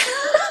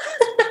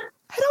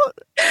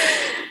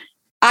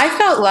 I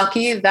felt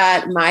lucky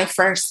that my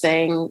first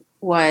thing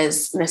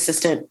was an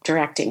assistant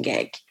directing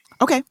gig.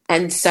 Okay.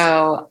 And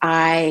so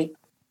I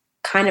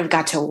kind of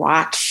got to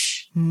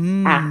watch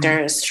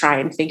actors try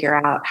and figure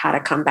out how to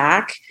come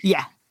back.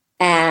 Yeah.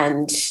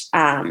 And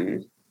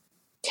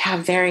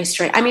very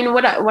straight. I mean,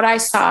 what I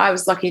saw, I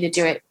was lucky to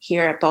do it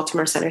here at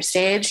Baltimore Center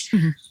Stage.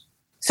 Mm-hmm.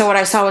 So what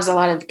I saw was a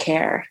lot of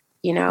care,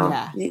 you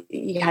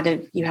had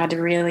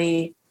to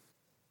really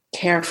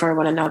care for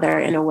one another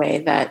in a way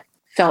that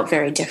felt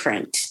very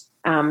different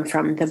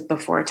from the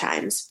before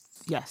times.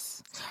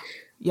 Yes.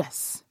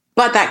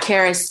 But that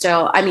care is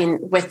still,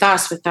 with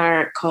us, with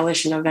our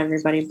coalition of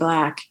Everybody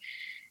Black,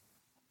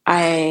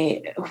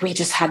 we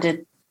just had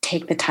to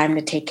take the time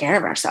to take care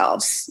of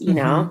ourselves, you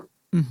know?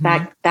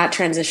 Mm-hmm. That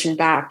transition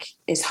back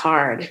is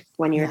hard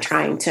when you're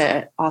trying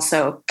to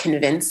also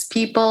convince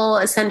people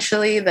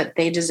essentially that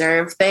they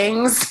deserve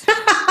things.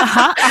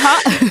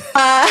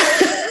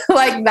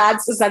 Like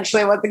that's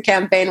essentially what the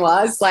campaign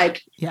was.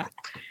 Like,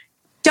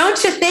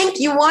 don't you think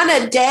you want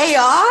a day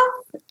off?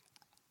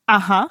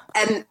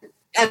 And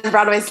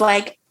Broadway's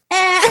like,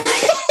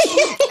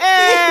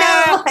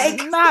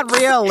 not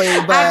really.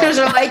 But actors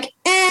are like,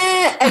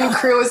 and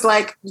crew is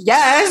like,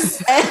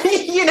 yes, and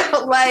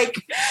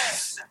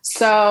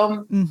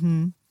so.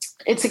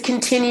 It's a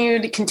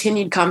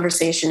continued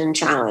conversation and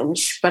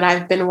challenge. But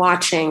I've been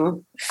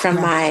watching from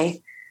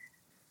my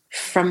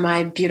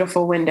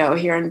beautiful window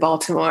here in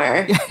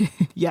Baltimore.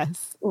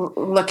 Yes,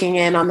 looking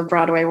in on the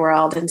Broadway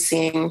world and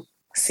seeing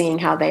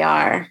how they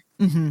are,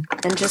 and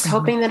just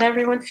hoping that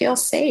everyone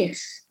feels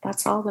safe.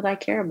 That's all that I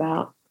care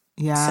about.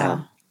 Yeah,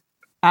 so.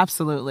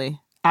 Absolutely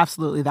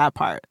that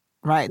part,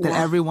 right? That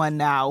everyone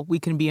now, we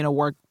can be in a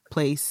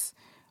workplace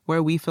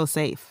where we feel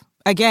safe.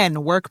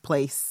 Again,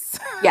 workplace.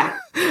 Yeah.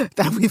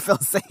 That we feel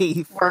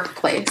safe.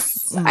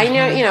 Workplace. I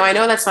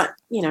know that's not,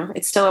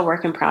 it's still a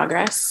work in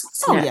progress.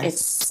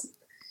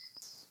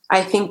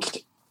 I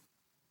think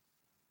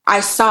I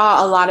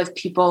saw a lot of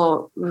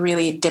people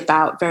really dip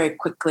out very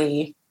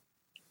quickly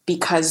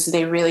because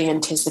they really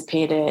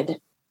anticipated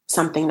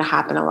something to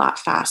happen a lot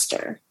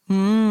faster.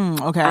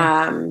 Okay.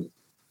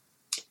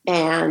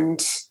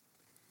 And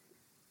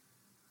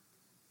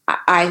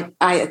I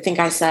think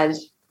I said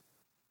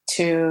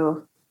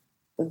to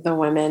the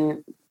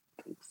women,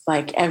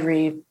 like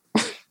every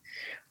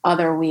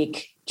other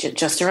week,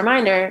 just a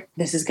reminder,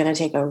 this is going to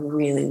take a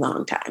really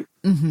long time.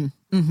 I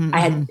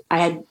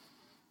had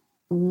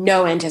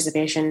no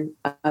anticipation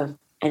of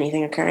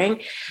anything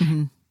occurring.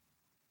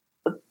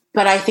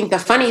 But I think the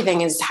funny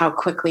thing is how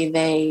quickly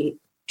they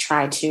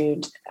try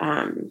to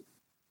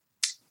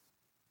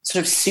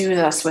sort of soothe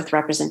us with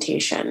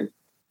representation,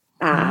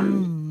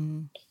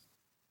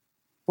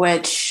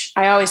 which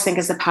I always think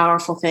is a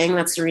powerful thing.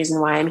 That's the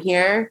reason why I'm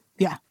here.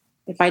 Yeah.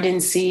 If I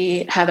didn't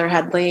see Heather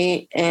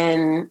Headley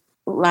in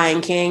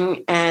Lion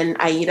King and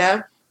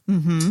Aida,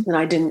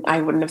 then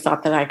I wouldn't have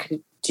thought that I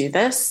could do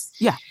this.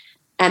 Yeah.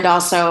 And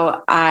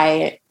also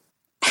I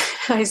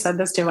said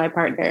this to my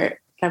partner.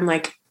 I'm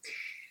like,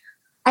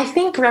 I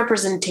think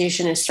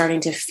representation is starting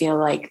to feel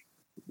like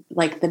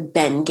the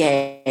Ben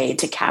Gay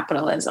to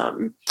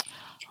capitalism.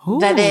 Ooh.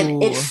 That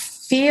it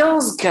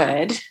feels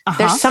good.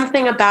 There's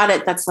something about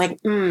it that's like,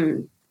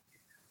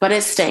 but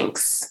it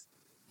stinks.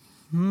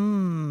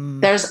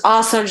 There's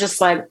also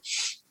just like,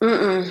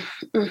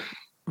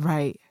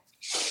 right.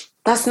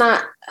 That's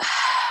not,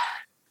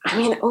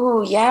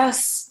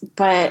 yes,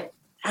 but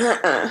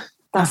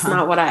that's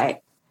not what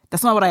I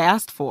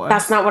asked for.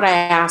 That's not what I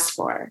asked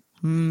for.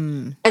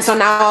 Mm. And so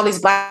now all these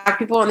Black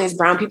people and these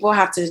brown people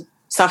have to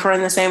suffer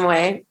in the same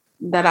way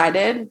that I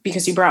did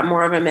because you brought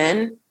more of them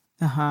in,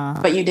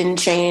 but you didn't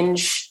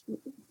change,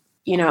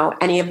 you know,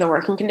 any of the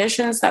working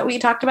conditions that we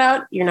talked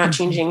about. You're not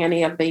changing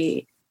any of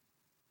the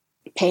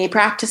pay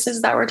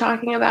practices that we're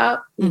talking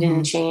about. You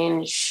didn't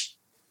change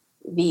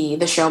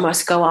the show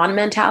must go on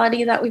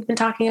mentality that we've been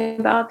talking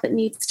about that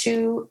needs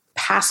to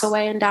pass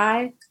away and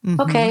die.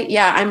 Okay.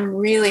 Yeah. I'm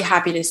really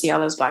happy to see all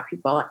those Black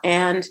people.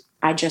 And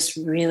I just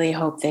really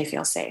hope they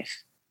feel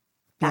safe.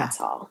 That's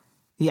all.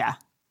 Yeah.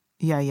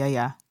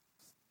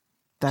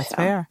 That's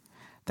fair.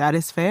 That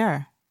is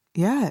fair.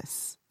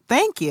 Yes.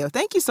 Thank you.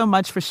 Thank you so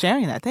much for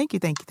sharing that. Thank you.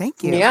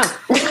 Yeah.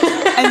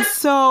 And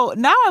so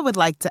now I would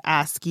like to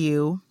ask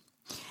you,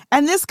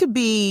 and this could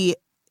be,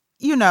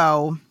 you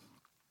know,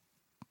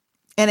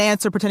 an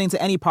answer pertaining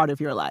to any part of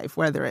your life,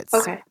 whether it's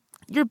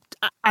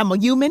I'm a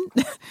human,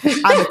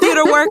 I'm a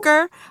theater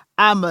worker,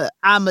 I'm a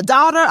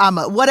daughter, I'm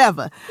a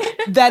whatever.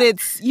 That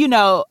it's, you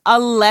know, a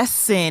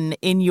lesson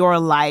in your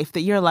life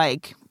that you're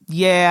like,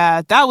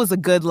 yeah, that was a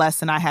good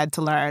lesson I had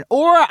to learn,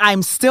 or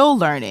I'm still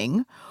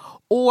learning,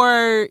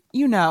 or,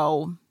 you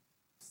know,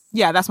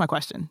 yeah, that's my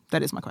question.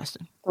 That is my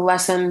question. The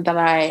lesson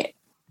that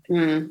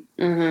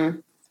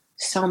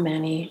so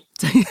many.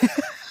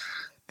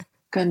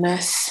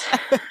 Goodness.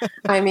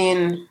 I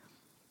mean,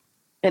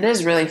 it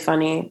is really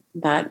funny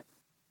that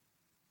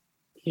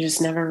you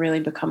just never really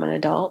become an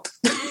adult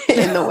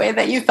in the way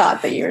that you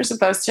thought that you were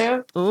supposed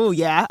to. Oh,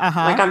 yeah.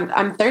 Like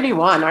I'm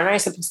 31. Aren't I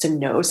supposed to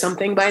know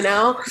something by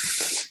now?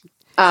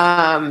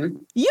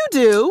 You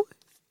do.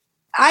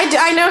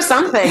 I know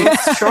some things,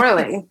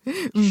 surely.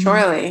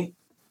 Surely.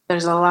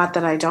 There's a lot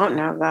that I don't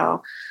know,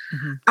 though.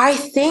 I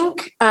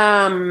think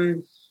I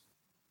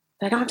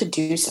don't have to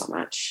do so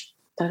much.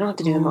 I don't have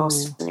to do the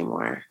most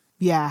anymore.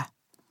 Yeah.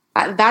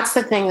 That's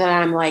the thing that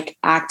I'm like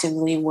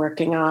actively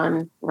working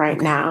on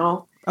right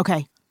now.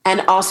 Okay.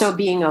 And also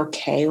being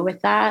okay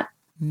with that.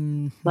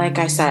 Like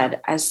I said,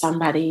 as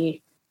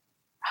somebody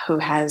who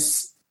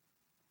has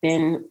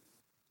been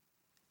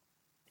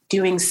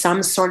doing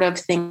some sort of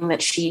thing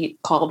that she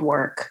called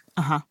work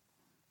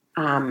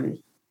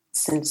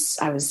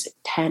since I was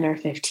 10 or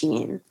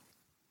 15,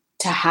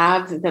 to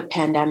have the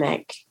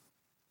pandemic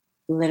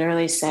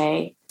literally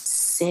say,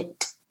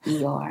 sit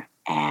your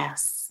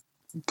ass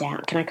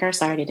down. Can I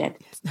curse? I already did.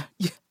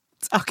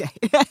 Okay.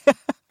 I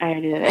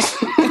already did it.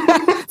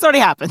 It's already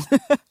happened.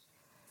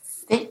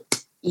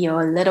 Sit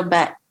your little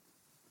butt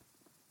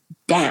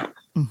down.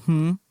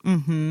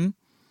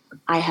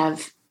 I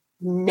have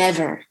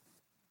never,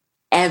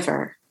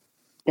 ever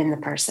been the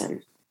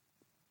person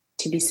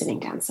to be sitting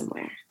down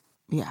somewhere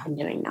and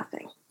doing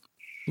nothing.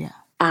 Yeah.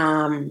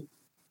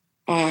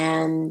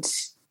 And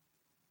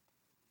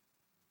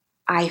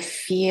I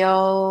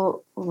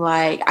feel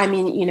like, I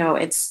mean, you know,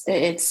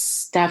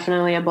 it's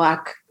definitely a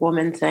Black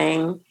woman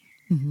thing.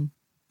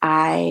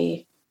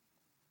 I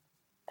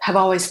have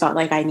always felt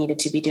like I needed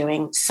to be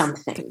doing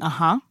something.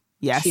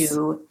 Yes.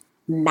 To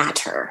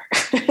matter.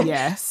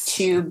 Yes.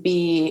 To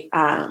be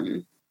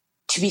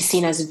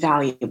seen as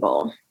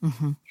valuable.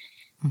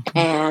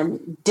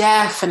 And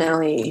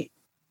definitely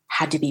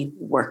had to be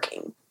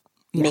working,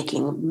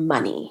 making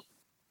money,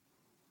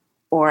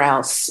 or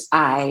else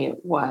I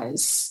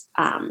was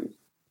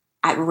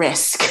at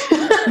risk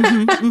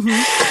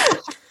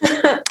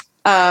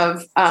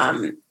of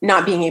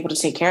not being able to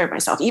take care of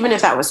myself, even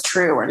if that was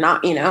true or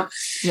not, you know?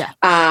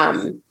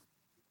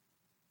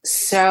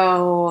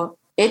 So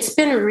it's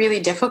been really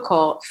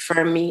difficult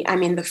for me. I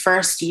mean, the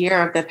first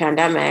year of the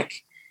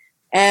pandemic,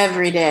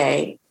 every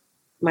day,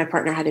 my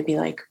partner had to be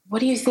like, what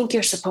do you think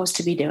you're supposed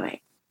to be doing?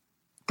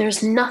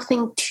 There's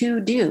nothing to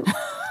do.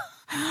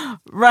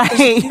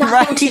 There's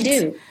nothing to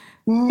do.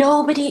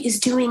 Nobody is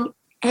doing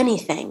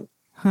anything.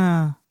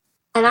 And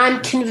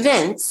I'm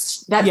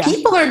convinced that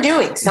people are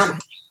doing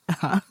something.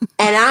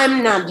 And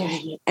I'm not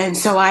doing it. And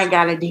so I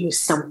got to do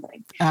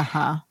something.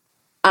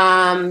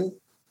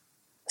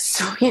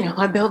 So, you know,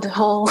 I built a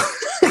whole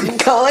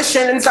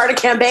coalition and started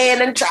a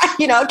campaign and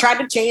tried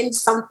to change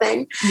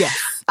something.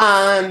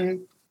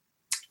 And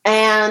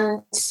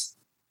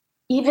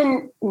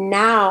even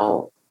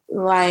now,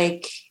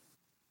 like,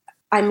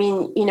 I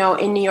mean, you know,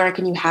 in New York,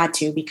 and you had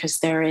to, because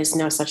there is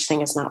no such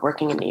thing as not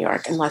working in New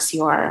York unless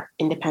you are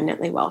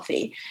independently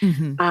wealthy.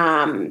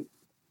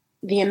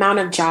 The amount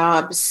of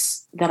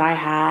jobs that I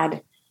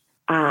had,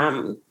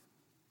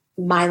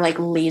 my like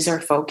laser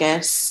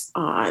focus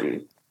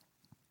on,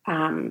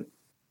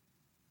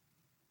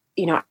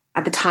 you know,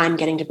 at the time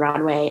getting to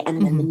Broadway,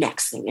 and then the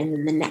next thing, and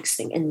then the next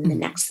thing, and then the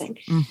next thing,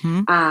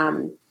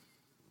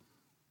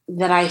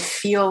 that I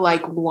feel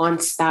like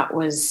once that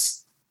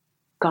was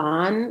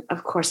gone,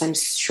 of course, I'm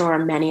sure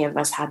many of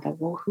us had the,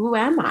 well, who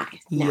am I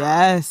now?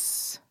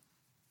 Yes.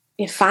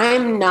 If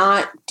I'm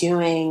not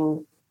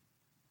doing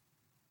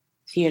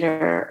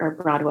theater or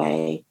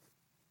Broadway,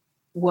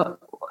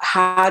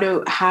 how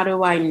do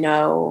I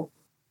know,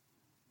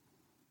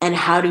 and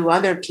how do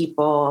other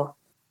people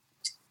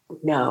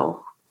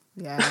know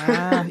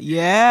Yeah.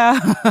 Yeah.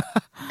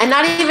 And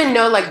not even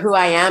know like who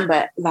I am,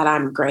 but that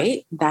I'm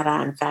great, that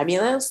I'm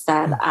fabulous,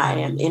 that I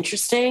am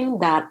interesting,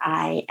 that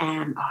I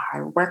am a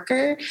hard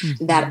worker,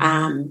 that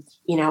I'm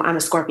a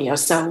Scorpio.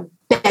 So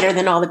better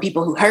than all the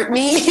people who hurt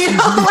me,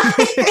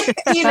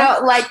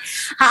 like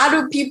how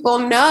do people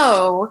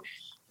know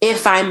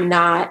if I'm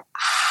not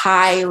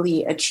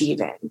highly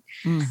achieving?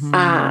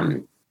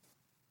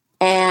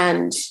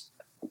 And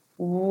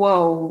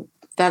whoa,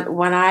 that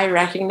when I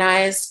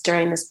recognized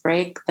during this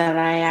break that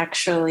I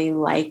actually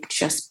like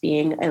just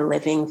being a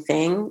living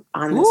thing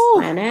on this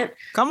planet.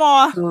 Come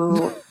on.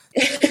 Who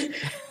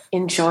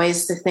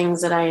enjoys the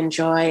things that I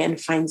enjoy and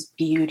finds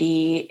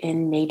beauty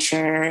in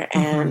nature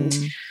and,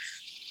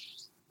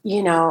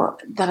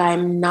 that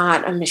I'm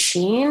not a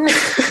machine.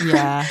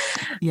 Yeah.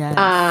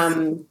 Yeah.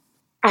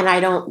 And I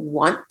don't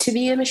want to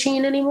be a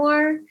machine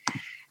anymore.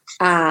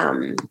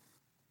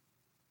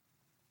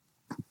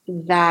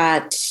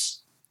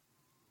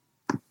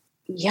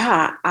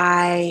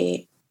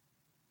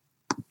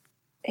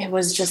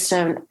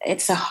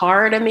 It's a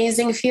hard,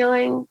 amazing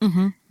feeling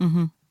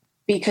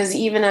because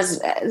even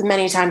as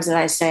many times as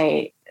I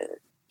say,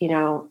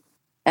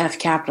 F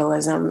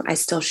capitalism, I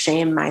still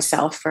shame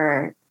myself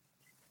for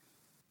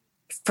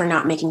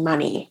not making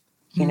money,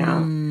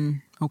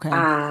 Okay.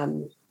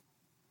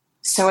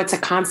 So it's a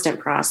constant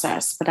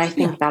process, but I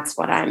think that's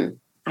what I'm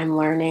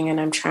learning.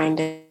 And I'm trying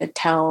to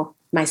tell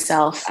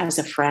myself as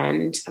a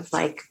friend of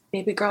like,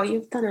 baby girl,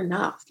 you've done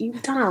enough.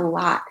 You've done a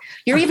lot.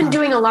 You're even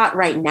doing a lot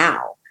right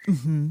now.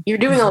 You're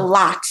doing a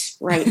lot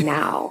right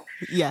now.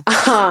 Yeah.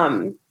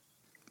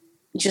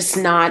 Just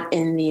not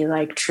in the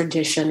like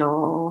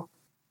traditional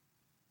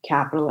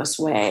capitalist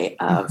way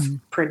of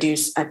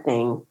produce a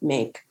thing,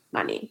 make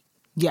money.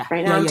 Yeah.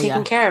 Right now I'm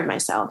taking care of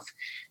myself.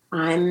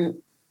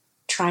 I'm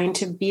trying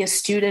to be a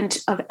student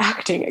of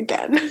acting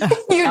again.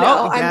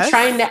 I'm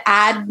trying to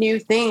add new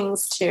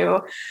things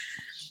to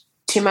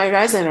my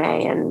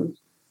resume and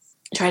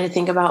try to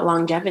think about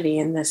longevity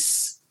in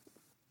this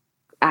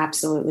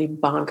absolutely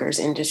bonkers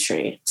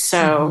industry.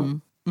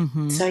 So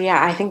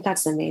I think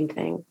that's the main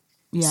thing.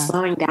 Yeah.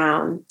 Slowing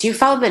down. Do you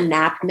follow the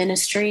NAP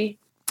ministry?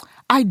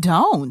 I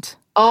don't.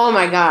 Oh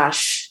my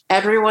gosh.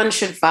 Everyone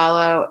should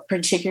follow,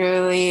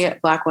 particularly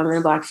Black women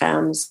and Black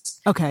femmes.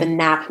 Okay. The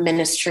NAP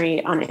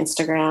ministry on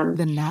Instagram.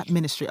 The NAP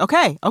ministry.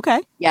 Okay.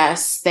 Okay.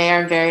 Yes. They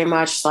are very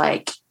much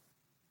like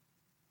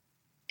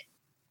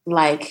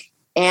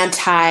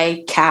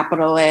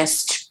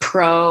anti-capitalist,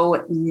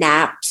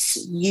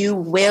 pro-naps. You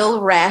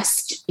will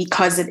rest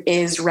because it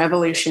is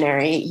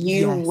revolutionary.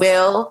 You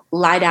will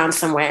lie down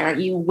somewhere.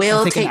 You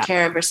will take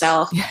care of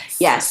yourself.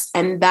 Yes.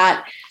 And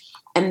that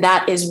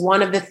is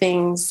one of the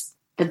things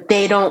that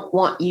they don't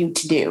want you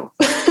to do.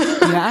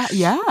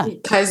 Yeah.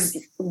 Because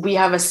we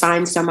have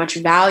assigned so much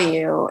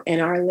value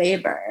in our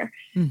labor,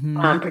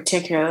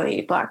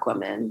 particularly Black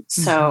women.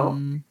 So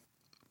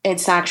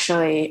it's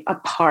actually a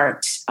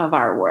part of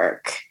our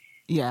work.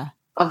 Yeah.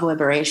 Of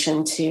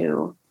liberation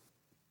to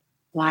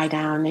lie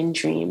down and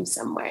dream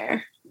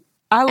somewhere.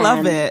 I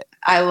love it.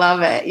 I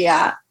love it.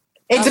 Yeah.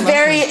 It's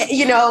very,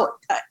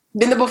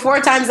 in the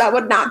before times that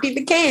would not be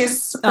the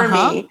case for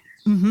me.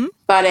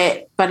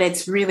 But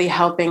it's really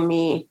helping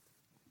me.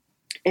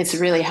 It's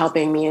really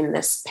helping me in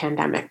this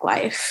pandemic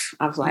life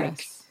of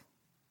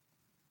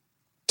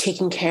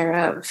taking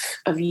care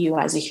of you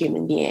as a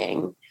human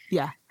being.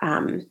 Yeah.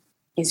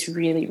 Is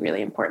really,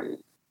 really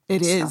important.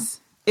 It is.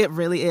 It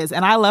really is.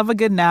 And I love a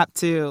good nap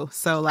too.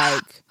 So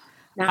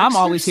I'm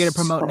always here to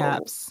promote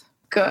naps.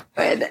 Good.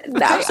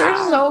 Naps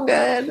are so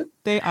good.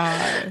 They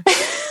are.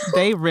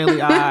 They really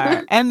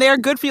are. And they're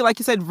good for you. Like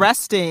you said,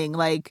 resting.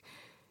 Like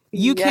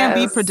you can't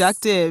be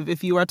productive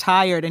if you are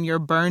tired and you're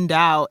burned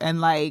out.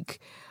 And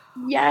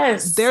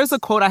there's a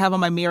quote I have on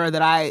my mirror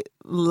that I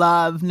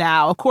love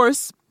now. Of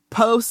course,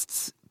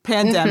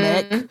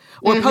 post-pandemic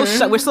or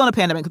we're still in a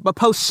pandemic, but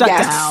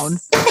post-shutdown,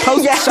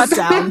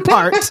 post-shutdown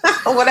part.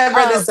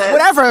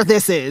 Whatever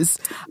this is.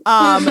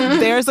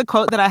 There's a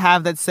quote that I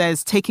have that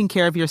says, taking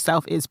care of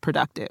yourself is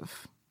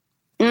productive.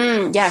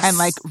 Yes. And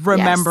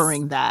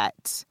remembering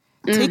that.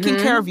 Taking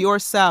care of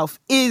yourself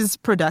is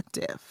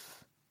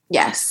productive.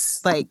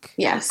 Yes.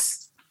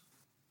 Yes.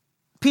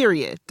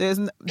 Period.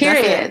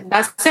 Period.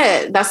 That's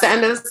it. That's the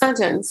end of the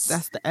sentence.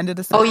 That's the end of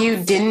the Oh, sentence.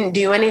 you didn't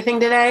do anything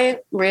today?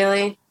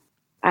 Really?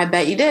 I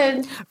bet you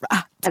did.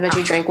 I bet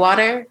you drank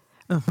water.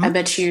 I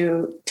bet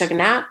you took a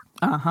nap.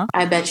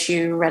 I bet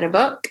you read a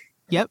book.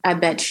 Yep. I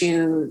bet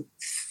you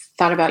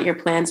thought about your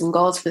plans and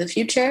goals for the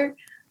future.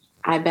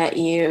 I bet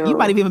you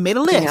might have even made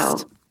a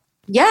list.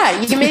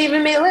 You may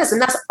even made a list,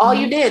 and that's all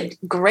you did.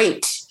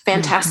 Great.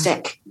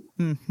 Fantastic.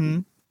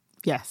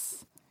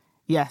 Yes.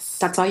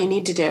 That's all you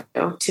need to do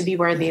to be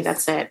worthy. Yes.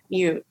 That's it.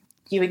 You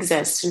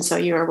exist, and so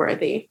you are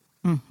worthy.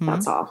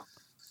 That's all.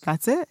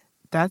 That's it.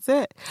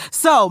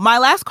 So my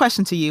last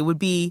question to you would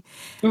be,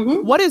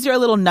 what is your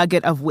little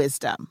nugget of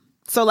wisdom?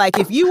 So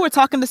if you were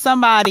talking to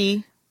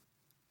somebody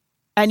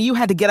and you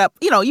had to get up,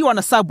 you were on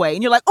a subway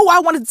and you're like, oh, I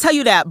wanted to tell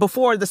you that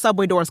before the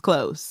subway doors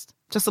closed.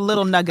 Just a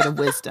little nugget of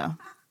wisdom.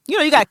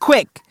 You got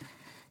quick.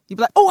 You'd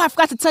be like, oh, I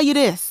forgot to tell you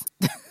this.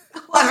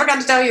 I forgot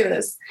to tell you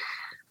this.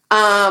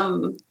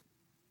 I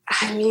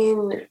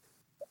mean,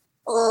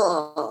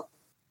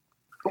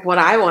 what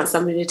I want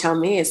somebody to tell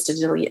me is to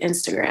delete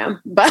Instagram.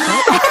 But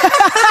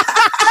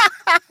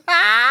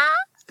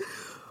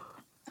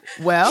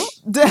well,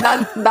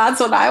 that's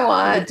what I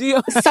want.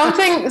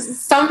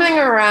 Something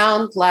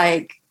around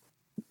like,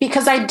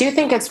 because I do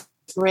think it's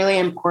really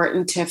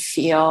important to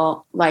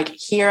feel like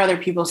hear other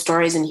people's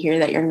stories and hear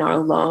that you're not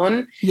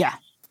alone. Yeah.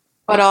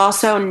 But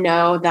also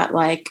know that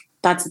like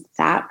that's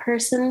that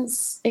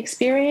person's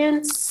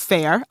experience.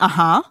 Fair.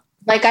 Uh-huh.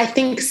 Like I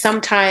think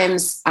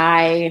sometimes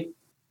I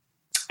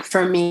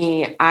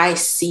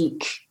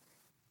seek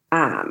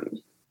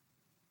some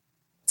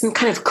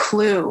kind of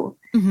clue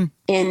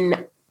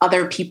in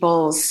other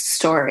people's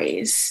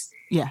stories.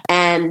 Yeah.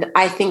 And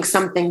I think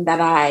something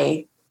that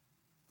I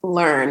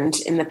learned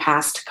in the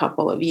past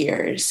couple of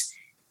years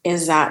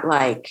is that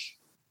like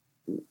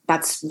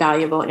that's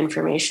valuable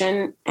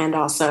information, and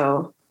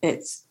also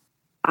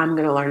I'm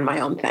going to learn my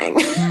own thing.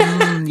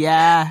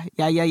 Yeah.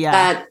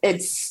 That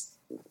it's,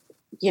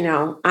 you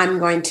know, I'm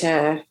going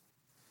to,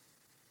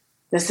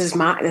 this is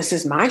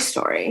my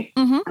story.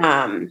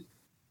 And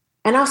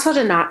also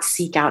to not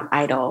seek out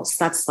idols.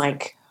 That's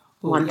like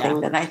one thing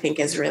that I think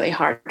is really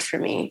hard for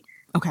me.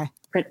 Okay.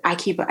 But I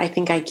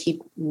think I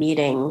keep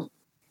meeting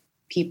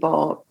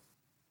people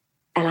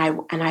and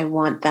I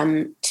want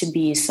them to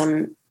be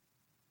some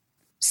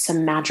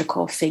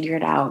magical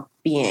figured out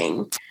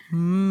being.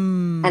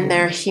 And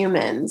they're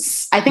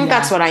humans. I think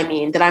that's what I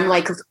mean, that I'm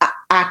like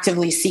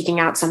actively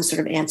seeking out some sort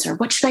of answer.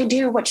 What should I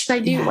do? What should I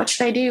do? Yeah. What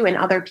should I do? In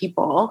other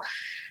people.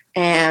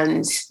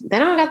 And they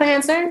don't got the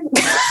answer.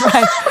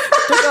 Right.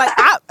 They're like,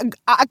 I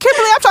can't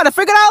believe I'm trying to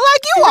figure it out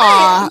like you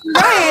are.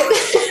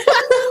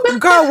 Right.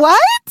 Girl,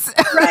 what?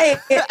 Right.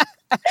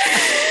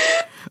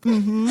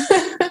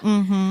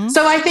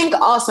 So I think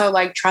also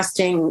like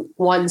trusting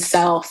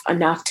oneself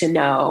enough to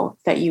know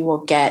that you will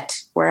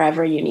get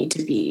wherever you need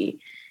to be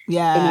in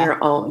your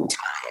own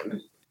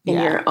time,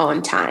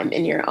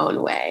 in your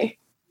own way.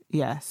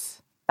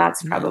 Yes.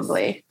 That's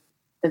probably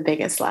the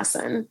biggest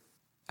lesson.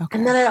 Okay.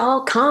 And then it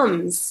all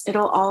comes.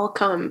 It'll all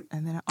come.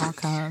 And then it all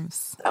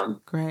comes. So.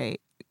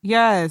 Great.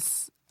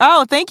 Yes.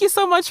 Oh, thank you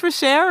so much for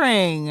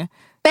sharing.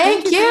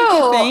 Thank you.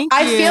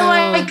 I feel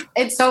like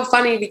it's so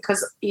funny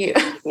because you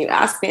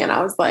asked me and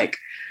I was like,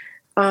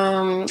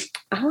 I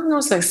don't know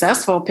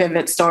successful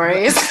pivot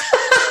stories.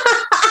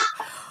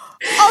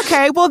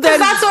 Okay, well then.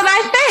 That's what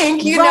I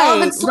think, you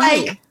know, it's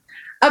like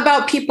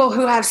about people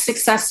who have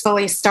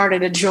successfully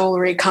started a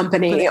jewelry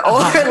company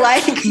or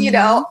like, you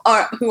know,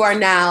 or who are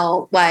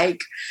now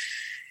like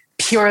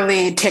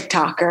purely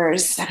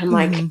TikTokers. And I'm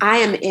like, I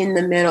am in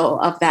the middle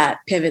of that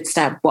pivot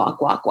step,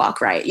 walk,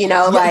 right? You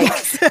know, like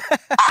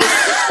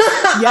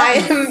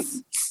I am,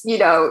 you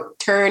know,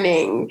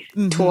 turning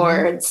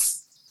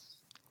towards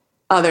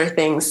other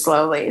things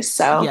slowly.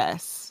 So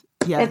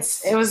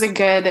it was a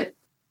good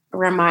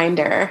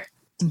reminder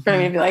for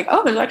me to be like,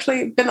 oh, there's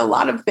actually been a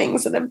lot of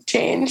things that have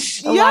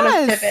changed, a lot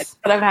of pivots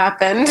that have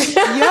happened.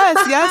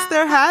 yes,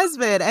 there has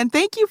been. And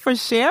thank you for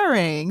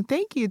sharing.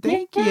 Thank you.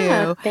 Thank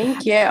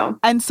you.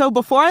 And so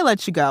before I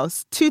let you go,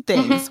 two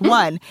things.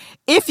 One,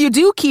 if you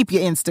do keep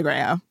your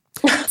Instagram,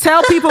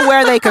 tell people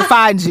where they can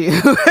find you.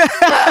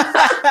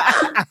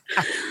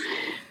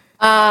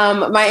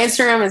 My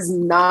Instagram is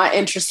not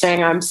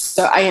interesting. I'm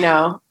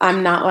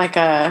not like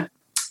a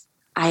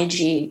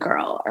IG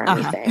girl or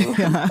anything,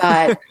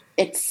 but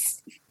it's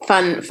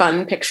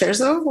fun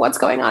pictures of what's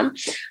going on.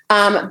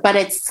 But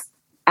it's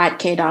at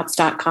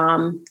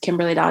kdots.com,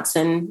 Kimberly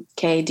Dodson,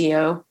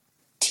 KDOTS.com.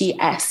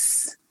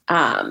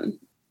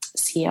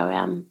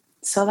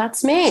 So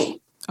that's me.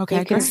 Okay.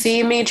 You can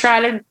see me try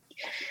to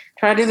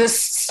do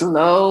this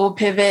slow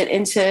pivot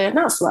into,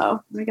 not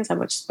slow, I guess I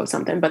would spoke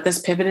something, but this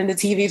pivot into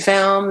TV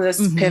film,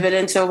 this pivot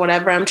into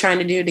whatever I'm trying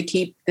to do to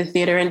keep the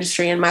theater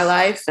industry in my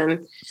life.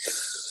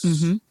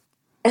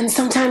 And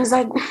sometimes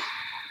I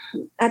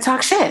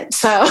talk shit.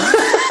 So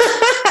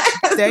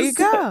there you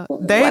go.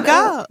 What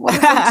is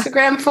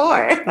Instagram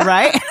for?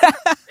 Right?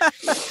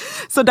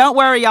 So don't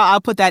worry, y'all.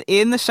 I'll put that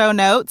in the show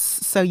notes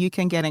so you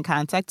can get in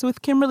contact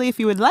with Kimberly if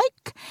you would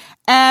like.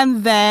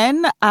 And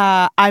then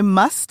I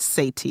must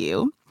say to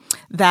you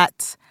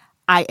that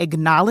I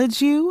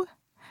acknowledge you,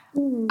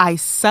 I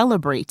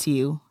celebrate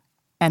you,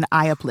 and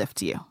I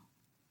uplift you.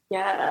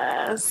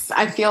 Yes,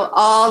 I feel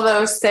all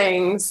those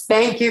things.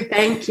 Thank you.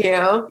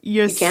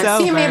 You can't so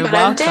see me, but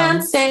welcome. I'm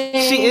dancing.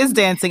 She is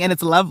dancing, and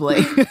it's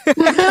lovely.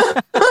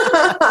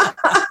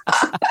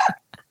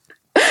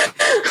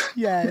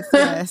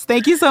 Yes.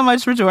 Thank you so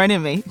much for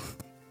joining me.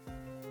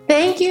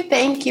 Thank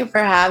you for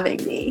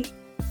having me.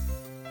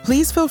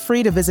 Please feel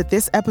free to visit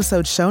this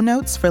episode's show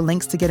notes for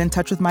links to get in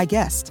touch with my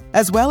guest,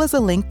 as well as a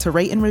link to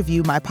rate and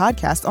review my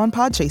podcast on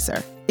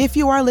Podchaser. If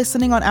you are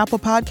listening on Apple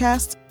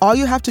Podcasts, all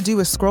you have to do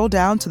is scroll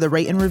down to the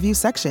rate and review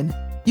section.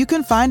 You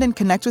can find and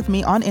connect with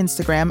me on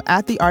Instagram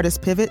at The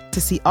Artist Pivot to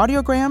see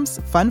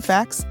audiograms, fun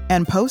facts,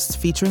 and posts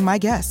featuring my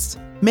guests.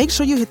 Make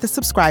sure you hit the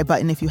subscribe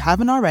button if you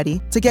haven't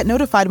already to get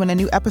notified when a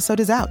new episode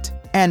is out.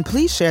 And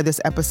please share this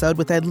episode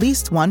with at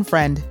least one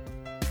friend.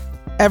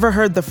 Ever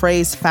heard the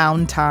phrase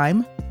found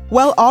time?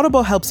 Well,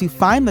 Audible helps you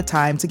find the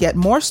time to get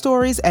more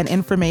stories and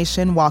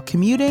information while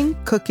commuting,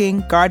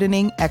 cooking,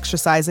 gardening,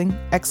 exercising,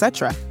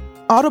 etc.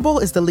 Audible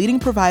is the leading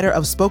provider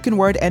of spoken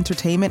word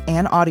entertainment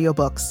and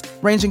audiobooks,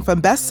 ranging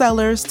from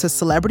bestsellers to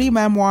celebrity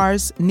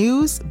memoirs,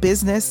 news,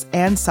 business,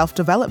 and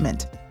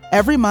self-development.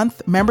 Every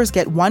month, members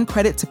get 1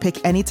 credit to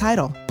pick any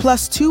title,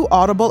 plus 2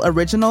 Audible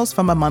originals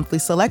from a monthly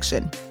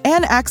selection,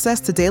 and access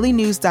to daily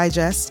news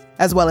digests,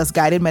 as well as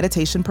guided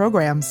meditation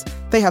programs.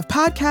 They have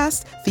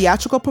podcasts,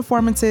 theatrical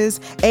performances,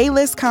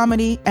 A-list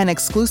comedy, and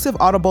exclusive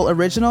Audible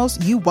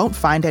originals you won't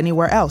find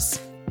anywhere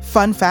else.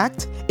 Fun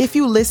fact, if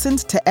you listened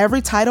to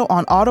every title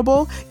on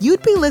Audible,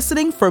 you'd be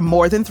listening for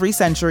more than 3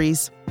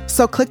 centuries.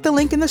 So click the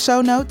link in the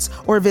show notes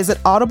or visit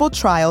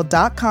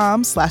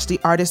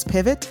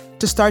audibletrial.com/theartistpivot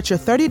to start your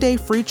 30-day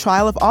free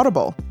trial of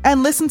Audible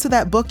and listen to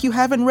that book you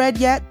haven't read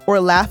yet or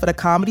laugh at a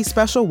comedy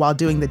special while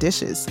doing the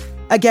dishes.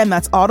 Again,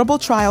 that's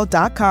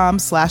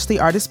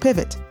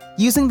audibletrial.com/theartistpivot.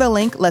 Using the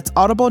link lets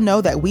Audible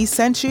know that we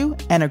sent you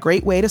and a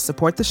great way to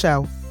support the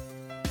show.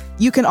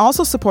 You can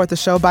also support the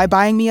show by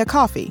buying me a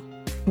coffee.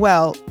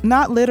 Well,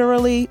 not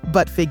literally,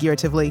 but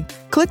figuratively.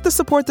 Click the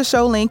Support the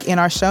Show link in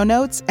our show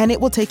notes, and it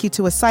will take you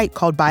to a site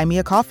called Buy Me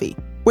a Coffee,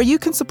 where you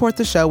can support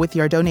the show with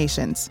your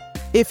donations.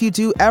 If you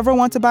do ever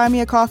want to buy me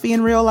a coffee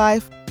in real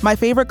life, my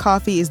favorite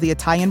coffee is the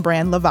Italian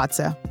brand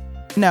Lavazza.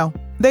 No,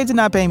 they did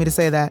not pay me to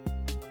say that.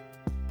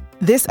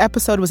 This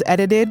episode was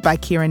edited by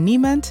Kieran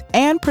Niemand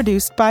and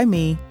produced by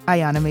me,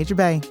 Ayana Major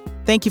Bay.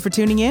 Thank you for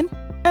tuning in,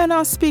 and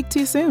I'll speak to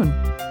you soon.